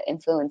was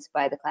influenced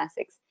by the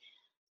classics.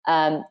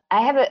 I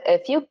have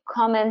a few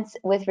comments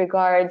with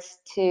regards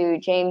to,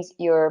 James,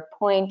 your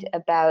point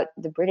about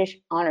the British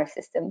honor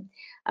system,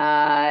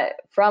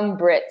 from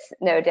Brits,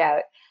 no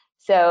doubt.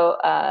 So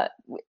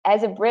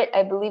as a Brit,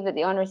 I believe that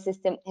the honor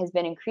system has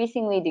been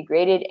increasingly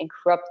degraded and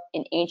corrupt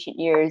in ancient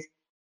years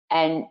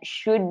and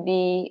should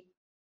be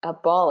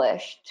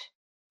abolished.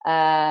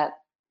 I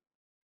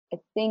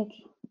think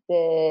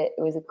it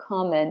was a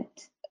comment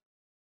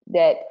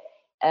that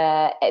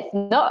it's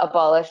not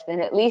abolished, then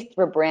at least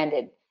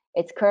rebranded.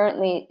 Its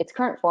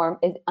current form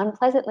is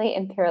unpleasantly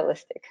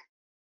imperialistic.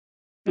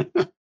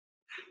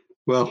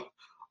 Well,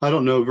 I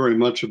don't know very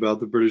much about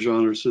the British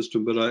honor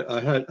system, but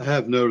I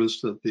have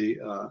noticed that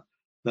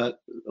that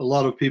a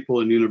lot of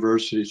people in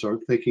universities are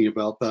thinking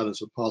about that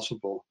as a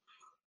possible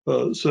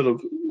set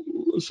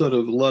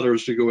of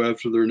letters to go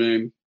after their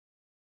name.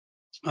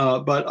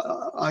 But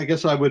I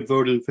guess I would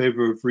vote in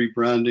favor of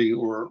rebranding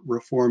or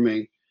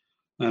reforming.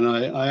 And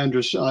I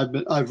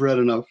understand. I've read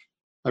enough.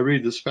 I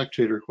read the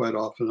Spectator quite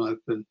often.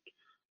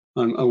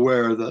 I'm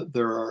aware that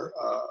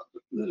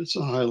it's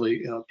a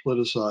highly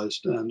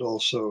politicized and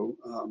also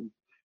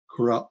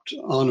corrupt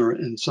honor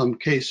in some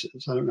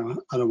cases. I don't know.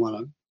 I don't want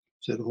to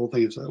say the whole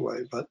thing is that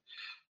way, but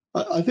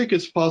I think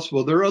it's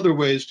possible. There are other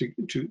ways to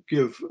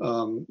give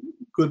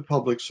good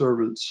public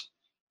servants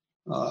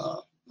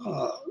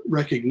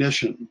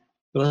recognition,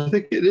 but I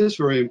think it is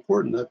very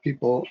important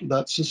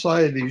that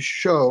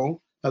societies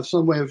have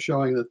some way of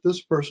showing that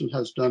this person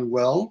has done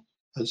well,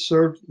 has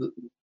served the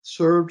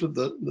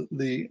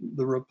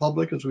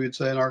republic, as we would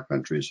say in our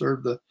country,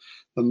 served the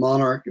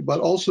monarch, but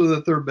also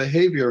that their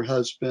behavior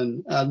has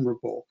been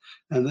admirable,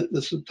 and that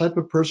this is the type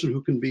of person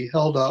who can be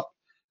held up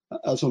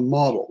as a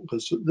model.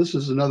 Because this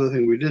is another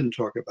thing we didn't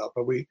talk about,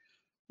 but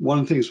one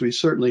of the things we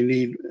certainly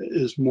need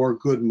is more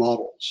good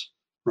models,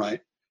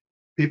 right?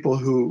 People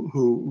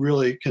who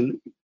really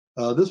can.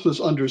 This was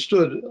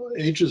understood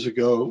ages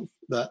ago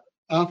that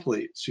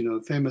athletes,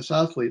 famous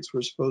athletes,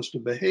 were supposed to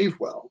behave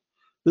well.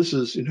 This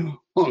is, a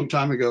long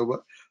time ago,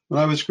 but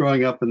when I was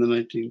growing up in the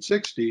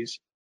 1960s,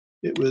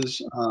 it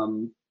was,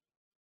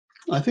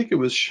 I think it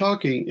was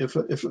shocking if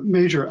a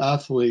major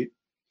athlete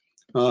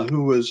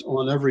who was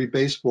on every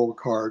baseball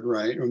card,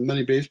 right, or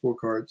many baseball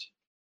cards,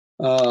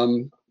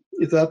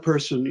 if that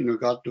person,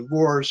 got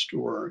divorced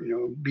or,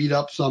 beat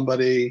up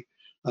somebody,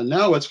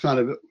 now it's kind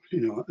of,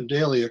 a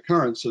daily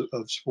occurrence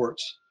of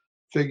sports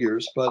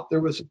figures, but there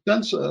was a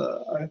sense,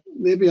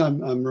 maybe I'm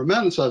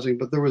romanticizing,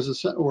 but there was a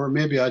sense, or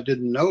maybe I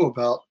didn't know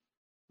about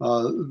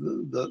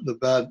the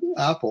bad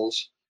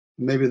apples.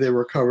 Maybe they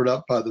were covered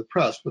up by the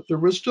press, but there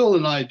was still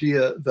an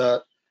idea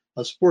that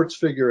a sports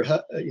figure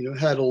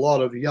had a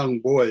lot of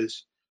young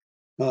boys,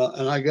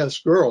 and I guess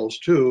girls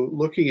too,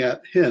 looking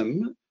at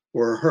him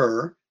or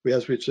her,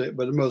 as we'd say,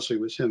 but mostly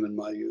it was him in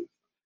my youth.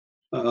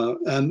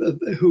 And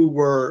who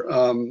were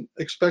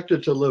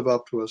expected to live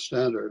up to a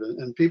standard,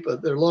 and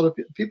there are a lot of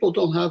people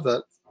don't have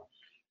that.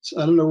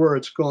 I don't know where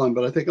it's gone,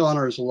 but I think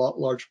honor is a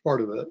large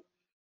part of it.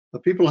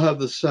 But people have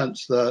the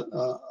sense that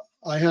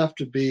I have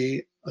to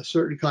be a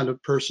certain kind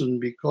of person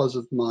because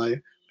of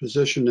my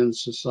position in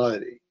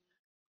society.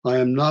 I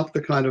am not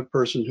the kind of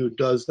person who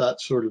does that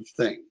sort of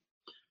thing,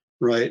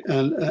 right?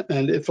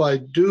 And if I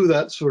do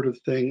that sort of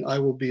thing, I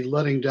will be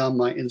letting down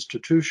my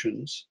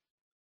institutions.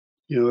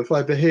 If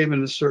I behave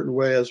in a certain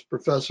way as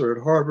professor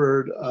at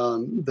Harvard,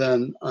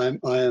 then I'm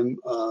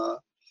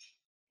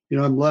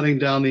letting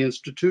down the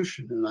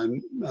institution, and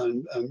I'm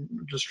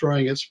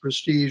destroying its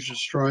prestige,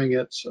 destroying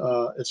its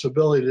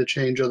ability to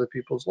change other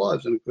people's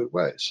lives in a good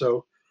way.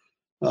 So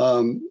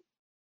I'm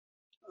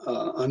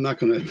not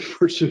going to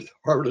pursue the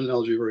Harvard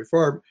analogy very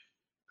far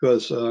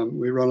because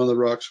we run on the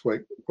rocks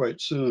quite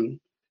soon.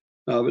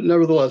 But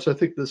nevertheless, I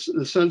think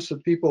the sense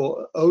that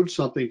people owed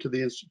something to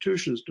the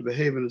institutions to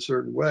behave in a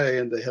certain way,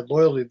 and they had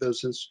loyalty to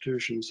those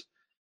institutions,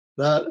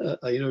 That,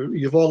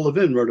 Yuval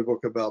Levin wrote a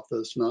book about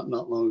this not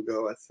long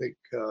ago, I think,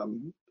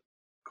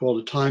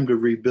 called A Time to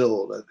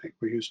Rebuild, I think,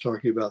 where he was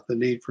talking about the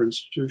need for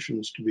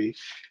institutions to be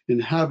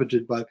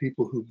inhabited by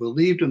people who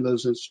believed in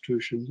those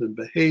institutions and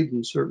behaved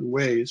in certain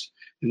ways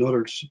in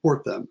order to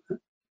support them.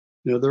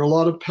 There are a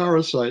lot of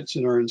parasites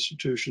in our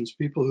institutions,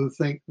 people who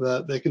think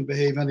that they can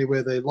behave any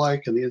way they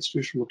like and the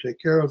institution will take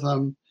care of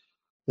them.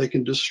 They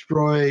can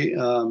destroy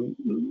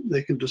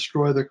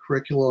the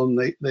curriculum.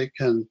 They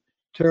can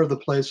tear the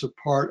place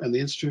apart and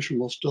the institution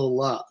will still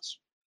last.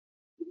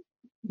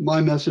 My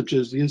message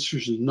is the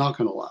institution is not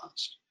going to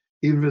last.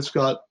 Even if it's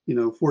got,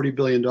 $40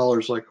 billion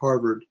like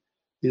Harvard,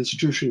 the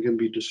institution can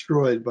be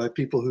destroyed by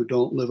people who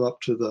don't live up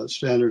to the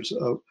standards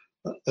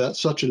that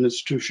such an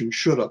institution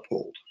should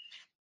uphold.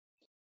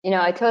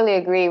 I totally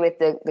agree with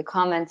the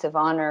comments of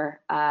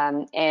Honor.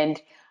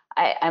 And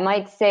I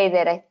might say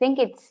that I think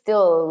it's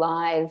still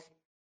alive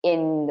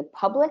in the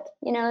public,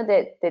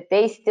 that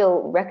they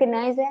still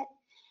recognize it.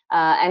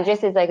 And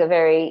just as like a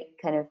very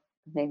kind of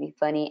maybe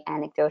funny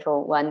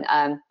anecdotal one,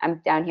 I'm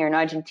down here in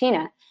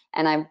Argentina,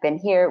 and I've been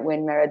here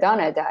when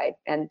Maradona died.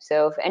 And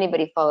so if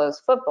anybody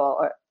follows football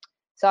or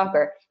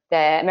soccer,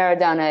 that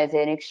Maradona is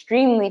an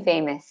extremely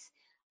famous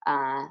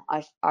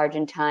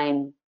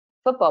Argentine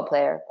football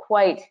player,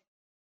 quite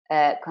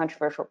a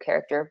controversial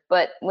character.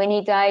 But when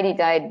he died,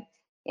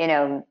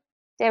 there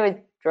was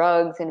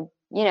drugs, and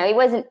he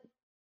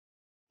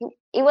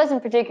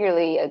wasn't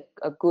particularly a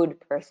good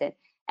person.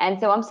 And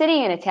so I'm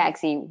sitting in a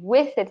taxi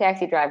with the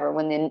taxi driver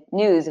when the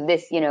news of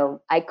this,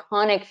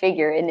 iconic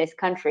figure in this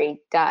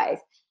country dies.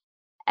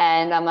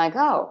 And I'm like,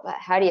 oh,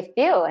 how do you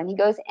feel? And he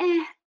goes,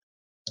 he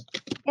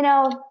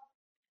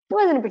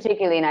wasn't a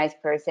particularly nice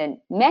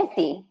person.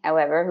 Messi,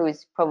 however, who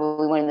is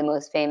probably one of the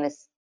most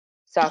famous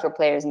soccer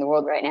players in the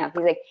world right now,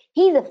 he's like,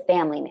 he's a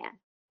family man.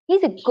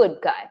 He's a good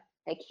guy.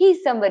 Like,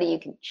 he's somebody you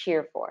can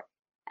cheer for.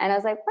 And I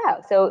was like,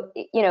 wow. So,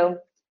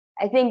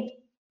 I think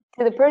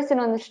to the person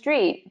on the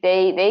street,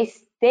 they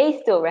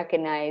still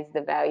recognize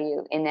the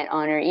value in that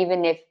honor,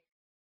 even if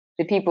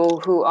the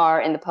people who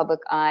are in the public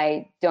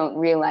eye don't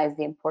realize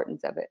the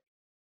importance of it.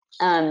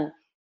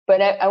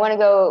 But I want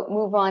to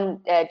move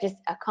on, just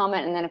a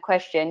comment and then a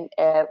question.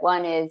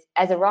 One is,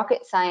 as a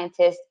rocket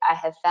scientist, I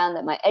have found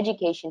that my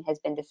education has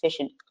been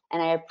deficient,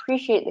 and I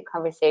appreciate the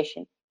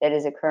conversation that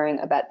is occurring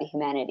about the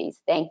humanities.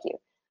 Thank you.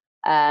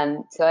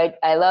 So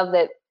I love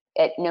that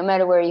no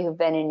matter where you have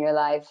been in your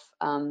life,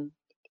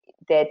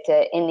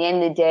 that in the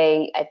end of the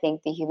day, I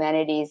think the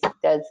humanities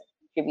does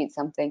contribute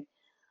something.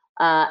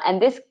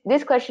 And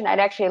this question I'd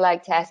actually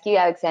like to ask you,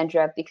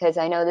 Alexandra, because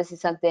I know this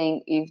is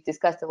something you've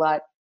discussed a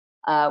lot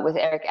with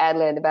Eric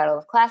Adler, The Battle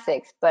of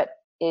Classics, but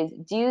do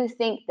you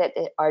think that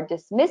our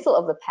dismissal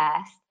of the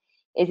past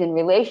is in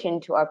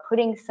relation to our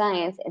putting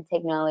science and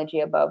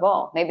technology above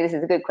all? Maybe this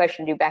is a good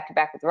question to do back to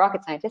back with the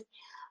rocket scientist.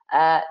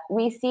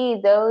 We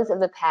see those of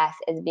the past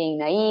as being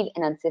naive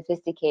and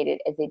unsophisticated,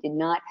 as they did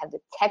not have the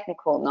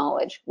technical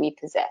knowledge we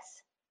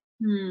possess.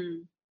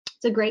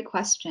 It's a great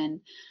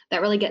question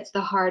that really gets to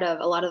the heart of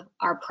a lot of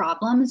our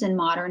problems in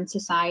modern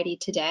society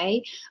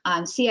today.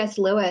 C.S.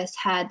 Lewis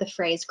had the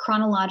phrase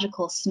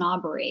chronological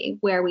snobbery,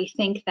 where we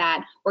think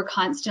that we're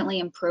constantly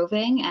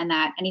improving and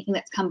that anything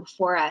that's come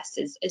before us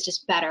is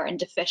just better and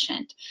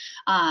deficient,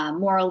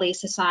 morally,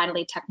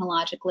 societally,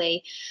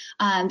 technologically.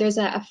 There's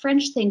a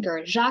French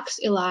thinker, Jacques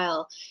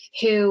Ellul,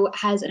 who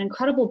has an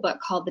incredible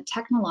book called The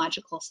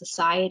Technological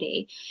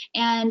Society.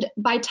 And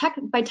by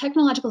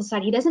technological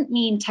society, he doesn't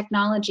mean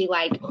technology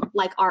like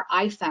our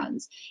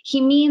iPhones.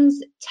 He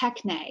means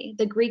techne,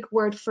 the Greek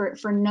word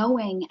for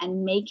knowing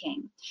and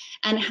making,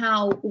 and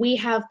how we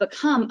have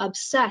become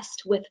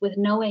obsessed with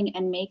knowing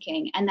and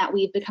making, and that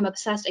we've become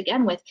obsessed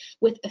again with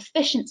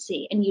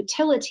efficiency and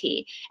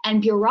utility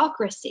and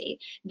bureaucracy,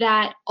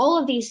 that all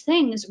of these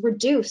things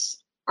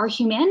reduce our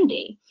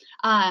humanity.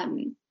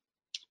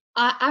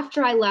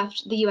 After I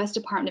left the U.S.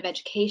 Department of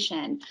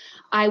Education,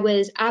 I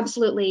was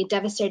absolutely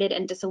devastated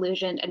and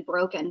disillusioned and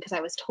broken, because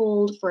I was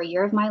told for a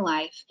year of my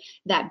life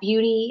that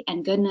beauty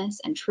and goodness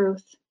and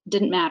truth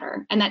didn't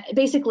matter. And that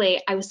basically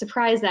I was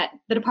surprised that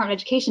the Department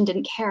of Education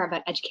didn't care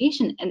about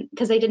education, and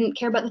because they didn't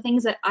care about the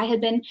things that I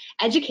had been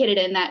educated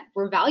in that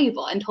were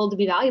valuable and told to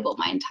be valuable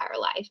my entire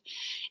life.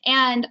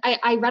 And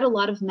I read a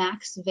lot of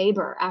Max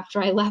Weber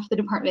after I left the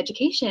Department of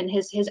Education.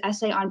 His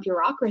essay on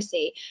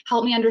bureaucracy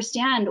helped me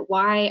understand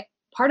why.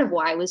 Part of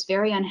why I was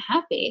very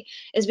unhappy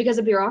is because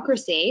of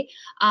bureaucracy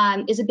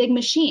is a big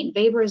machine.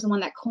 Weber is the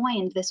one that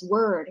coined this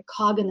word,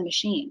 cog in the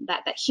machine,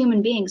 that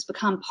human beings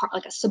become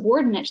like a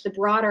subordinate to the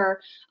broader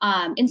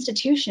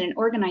institution,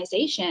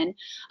 organization,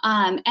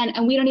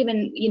 and we don't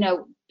even,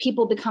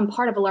 people become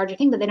part of a larger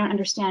thing that they don't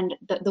understand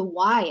the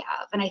why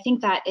of. And I think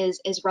that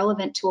is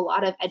relevant to a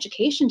lot of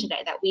education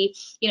today, that we,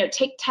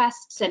 take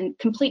tests and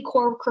complete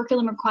core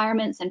curriculum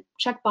requirements and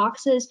check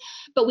boxes,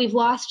 but we've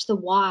lost the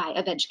why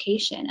of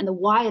education. And the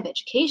why of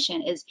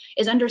education is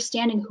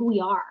understanding who we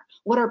are,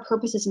 what our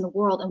purpose is in the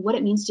world, and what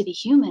it means to be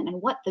human,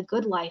 and what the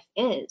good life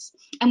is.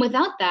 And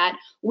without that,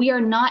 we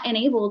are not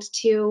enabled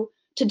to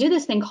to do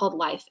this thing called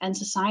life and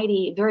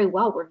society very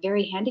well. We're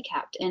very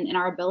handicapped in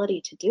our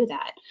ability to do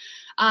that.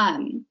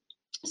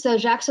 So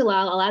Jacques Ellul,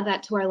 I'll add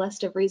that to our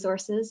list of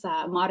resources.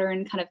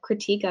 Modern kind of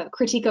critique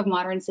of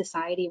modern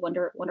society.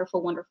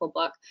 Wonderful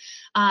book.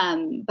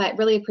 But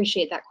really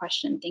appreciate that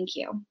question. Thank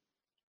you.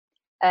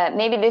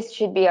 Maybe this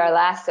should be our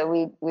last, so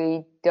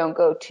we don't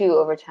go too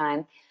over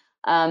time.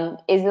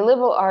 Is the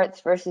liberal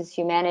arts versus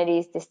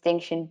humanities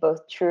distinction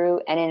both true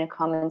and, in a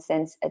common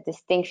sense, a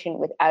distinction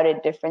without a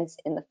difference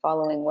in the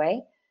following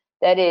way?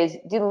 That is,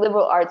 do the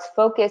liberal arts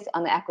focus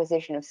on the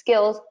acquisition of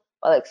skills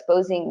while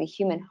exposing the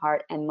human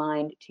heart and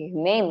mind to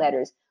humane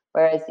letters,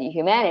 whereas the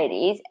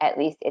humanities, at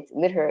least its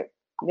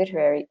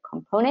literary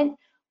component,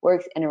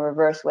 works in a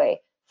reverse way,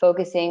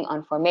 focusing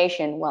on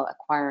formation while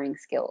acquiring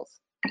skills?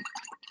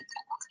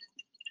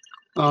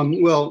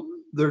 Well,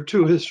 there are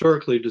two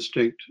historically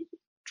distinct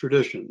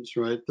traditions,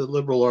 right? The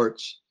liberal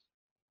arts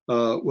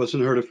was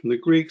inherited from the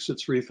Greeks.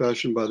 It's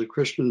refashioned by the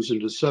Christians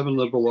into 7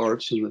 liberal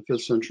arts in the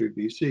 5th century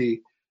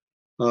BC.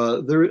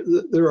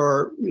 There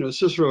are,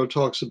 Cicero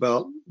talks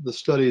about the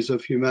studies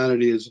of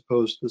humanity as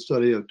opposed to the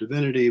study of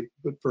divinity,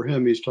 but for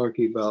him, he's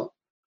talking about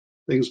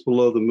things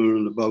below the moon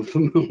and above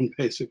the moon.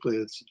 Basically,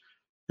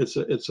 it's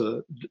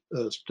a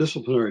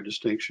disciplinary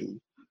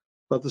distinction.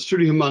 But the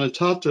Studium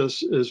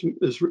Humanitatis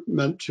is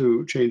meant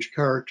to change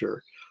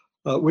character,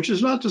 which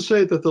is not to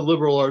say that the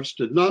liberal arts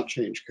did not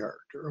change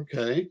character.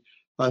 Okay,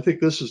 I think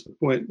this is the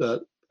point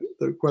that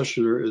the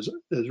questioner is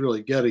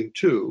really getting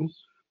to.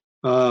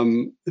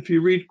 If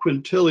you read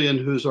Quintilian,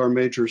 who's our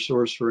major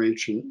source for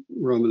ancient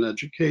Roman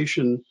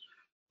education,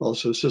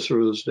 also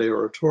Cicero's De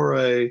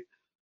Oratore,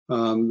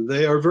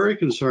 they are very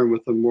concerned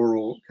with the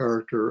moral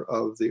character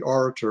of the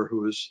orator,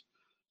 who is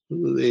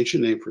the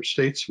ancient name for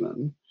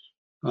statesman.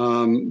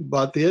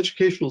 But the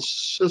educational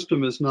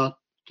system is not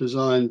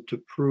designed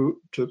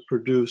to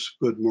produce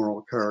good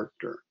moral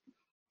character.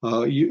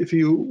 If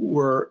you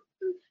were,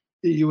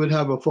 you would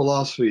have a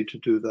philosophy to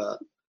do that.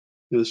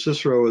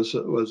 Cicero was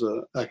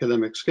an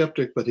academic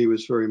skeptic, but he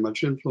was very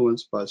much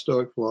influenced by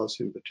Stoic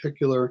philosophy in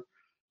particular.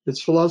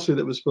 It's philosophy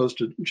that was supposed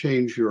to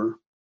change your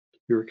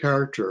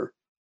character.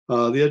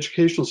 The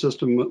educational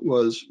system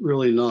was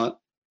really not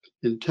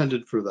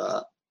intended for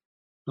that.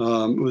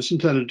 It was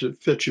intended to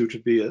fit you to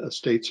be a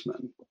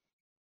statesman.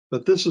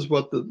 But this is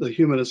what the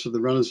humanists of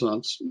the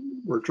Renaissance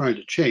were trying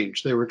to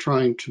change. They were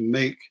trying to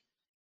make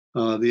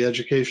the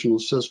educational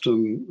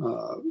system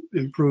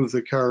improve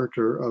the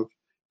character of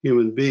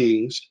human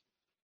beings.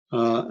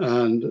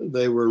 And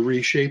they were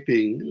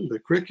reshaping the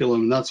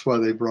curriculum. And that's why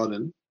they brought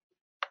in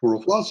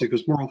moral philosophy,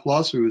 because moral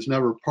philosophy was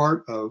never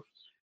part of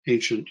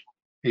ancient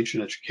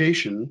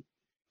education.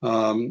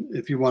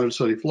 If you wanted to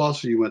study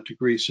philosophy, you went to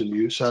Greece and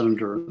you sat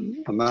under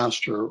a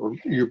master, or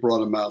you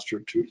brought a master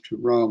to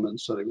Rome and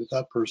studied with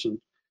that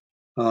person.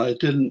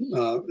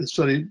 It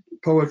studied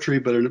poetry,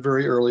 but at a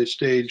very early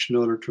stage in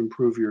order to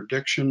improve your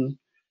diction.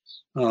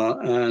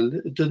 And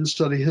it didn't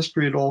study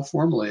history at all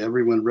formally.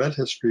 Everyone read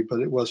history,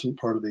 but it wasn't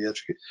part of the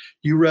education.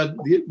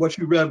 What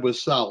you read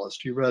was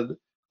Sallust. You read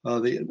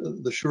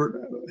the short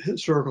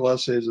historical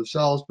essays of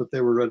Sallust, but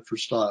they were read for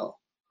style.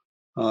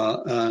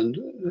 And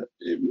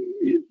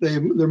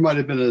there might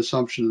have been an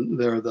assumption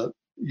there that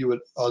you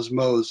would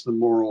osmose the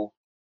moral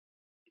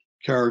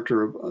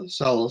character of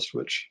Sallust,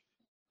 which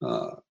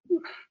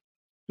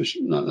is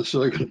not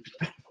necessarily going to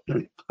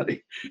be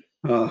anybody.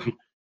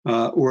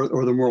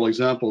 Or the moral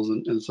examples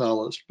in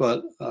Sallust,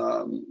 but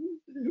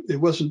it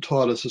wasn't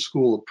taught as a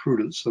school of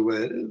prudence the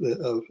way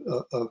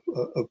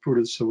of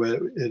prudence the way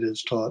it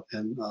is taught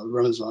in the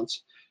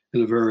Renaissance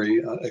in a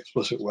very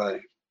explicit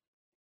way.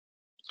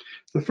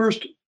 The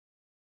first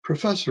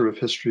professor of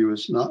history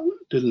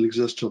didn't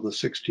exist till the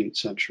 16th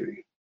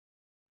century.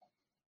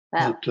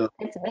 Wow,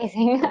 that's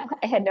amazing.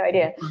 I had no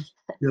idea.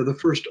 The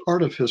first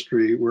art of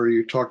history, where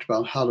you talked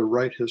about how to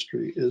write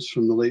history, is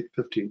from the late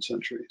 15th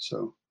century.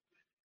 So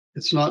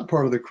it's not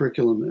part of the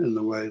curriculum in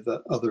the way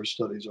that other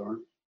studies are.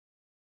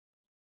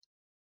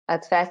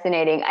 That's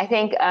fascinating. I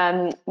think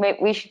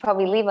we should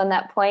probably leave on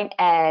that point,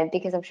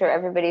 because I'm sure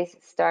everybody's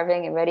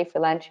starving and ready for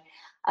lunch.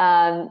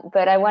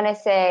 But I want to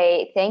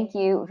say thank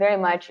you very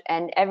much.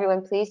 And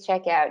everyone, please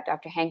check out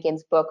Dr.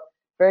 Hankins' book,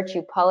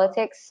 Virtue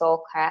Politics,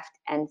 Soulcraft,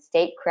 and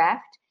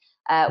Statecraft.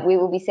 We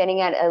will be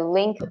sending out a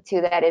link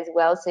to that as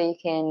well, so you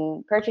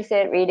can purchase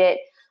it, read it,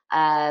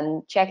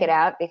 check it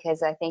out,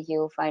 because I think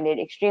you'll find it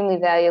extremely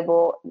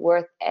valuable,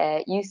 worth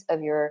use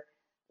of your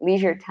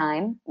leisure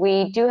time.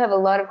 We do have a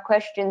lot of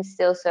questions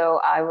still, so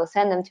I will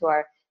send them to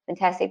our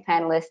fantastic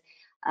panelists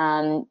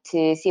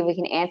to see if we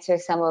can answer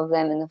some of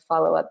them in the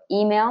follow-up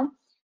email.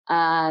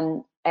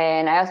 And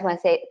I also want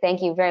to say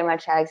thank you very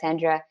much,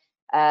 Alexandra,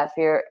 for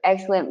your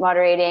excellent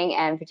moderating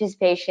and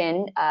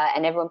participation.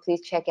 And everyone,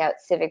 please check out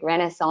Civic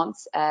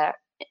Renaissance,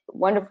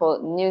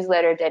 wonderful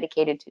newsletter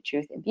dedicated to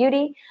truth and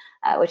beauty,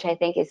 which I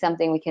think is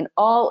something we can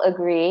all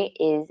agree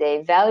is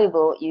a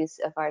valuable use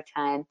of our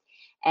time.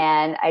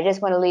 And I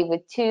just want to leave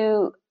with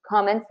 2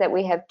 comments that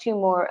we have 2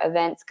 more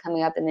events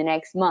coming up in the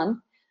next month.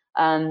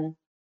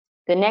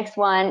 The The next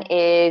one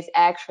is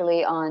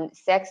actually on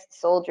sex,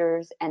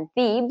 soldiers, and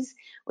Thebes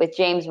with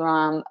James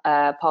Romm,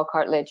 Paul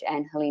Cartledge,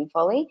 and Helene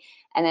Foley.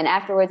 And then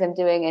afterwards, I'm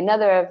doing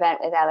another event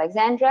with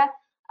Alexandra.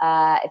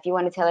 If you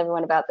want to tell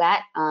everyone about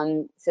that,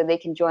 so they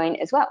can join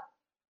as well.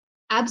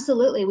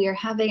 Absolutely. We are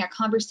having a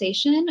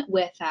conversation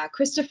with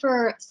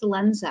Christopher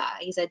Salenza.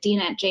 He's a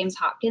dean at James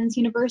Hopkins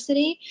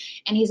University,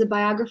 and he's a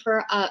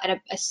biographer and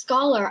a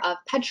scholar of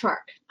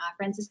Petrarch,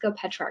 Francisco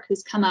Petrarch,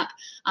 who's come up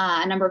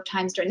a number of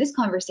times during this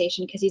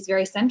conversation because he's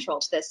very central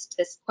to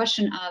this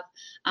question of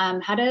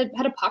how to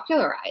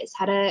popularize,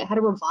 how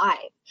to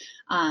revive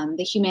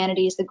the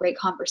humanities, the great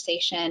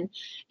conversation,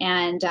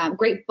 and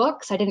great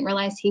books. I didn't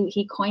realize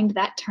he coined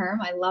that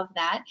term. I love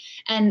that.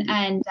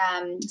 And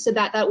so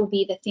that will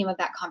be the theme of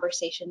that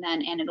conversation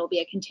then, and it'll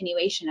be a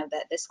continuation of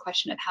this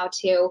question of how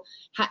to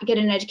get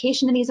an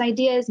education in these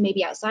ideas,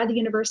 maybe outside the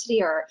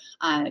university, or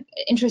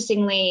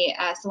interestingly,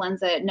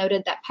 Salenza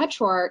noted that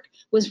Petrarch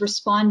was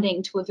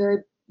responding to a very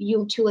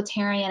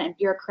utilitarian and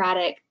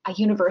bureaucratic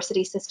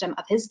university system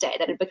of his day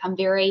that had become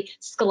very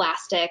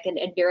scholastic and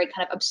very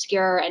kind of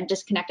obscure and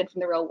disconnected from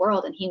the real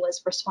world, and he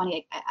was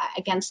responding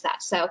against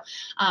that. So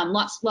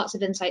lots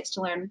of insights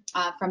to learn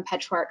from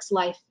Petrarch's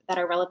life that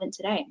are relevant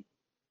today.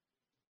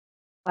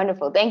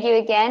 Wonderful. Thank you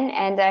again,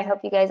 and I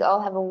hope you guys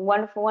all have a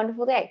wonderful,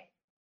 wonderful day.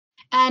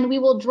 And we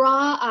will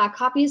draw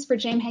copies for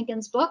James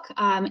Hankins' book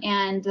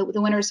and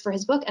the winners for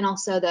his book, and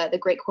also the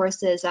great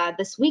courses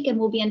this week, and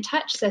we'll be in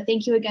touch. So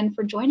thank you again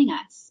for joining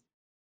us.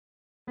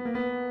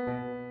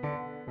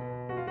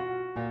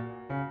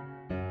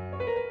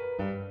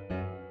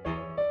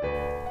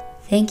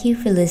 Thank you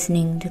for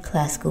listening to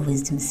Classical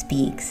Wisdom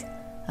Speaks,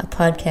 a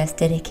podcast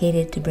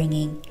dedicated to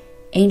bringing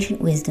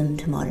ancient wisdom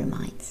to modern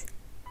minds.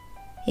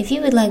 If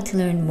you would like to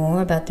learn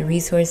more about the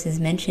resources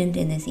mentioned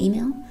in this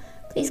email,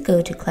 please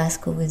go to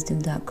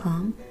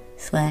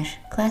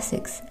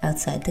classicalwisdom.com/classics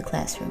outside the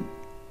classroom.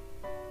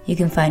 You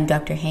can find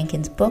Dr.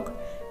 Hankins' book,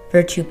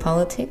 Virtue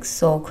Politics,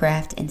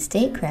 Soulcraft, and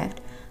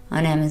Statecraft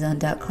on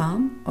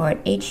Amazon.com or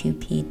at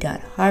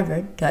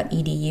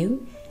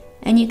hup.harvard.edu,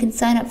 and you can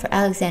sign up for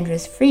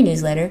Alexandra's free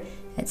newsletter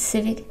at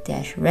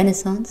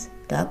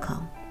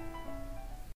civic-renaissance.com.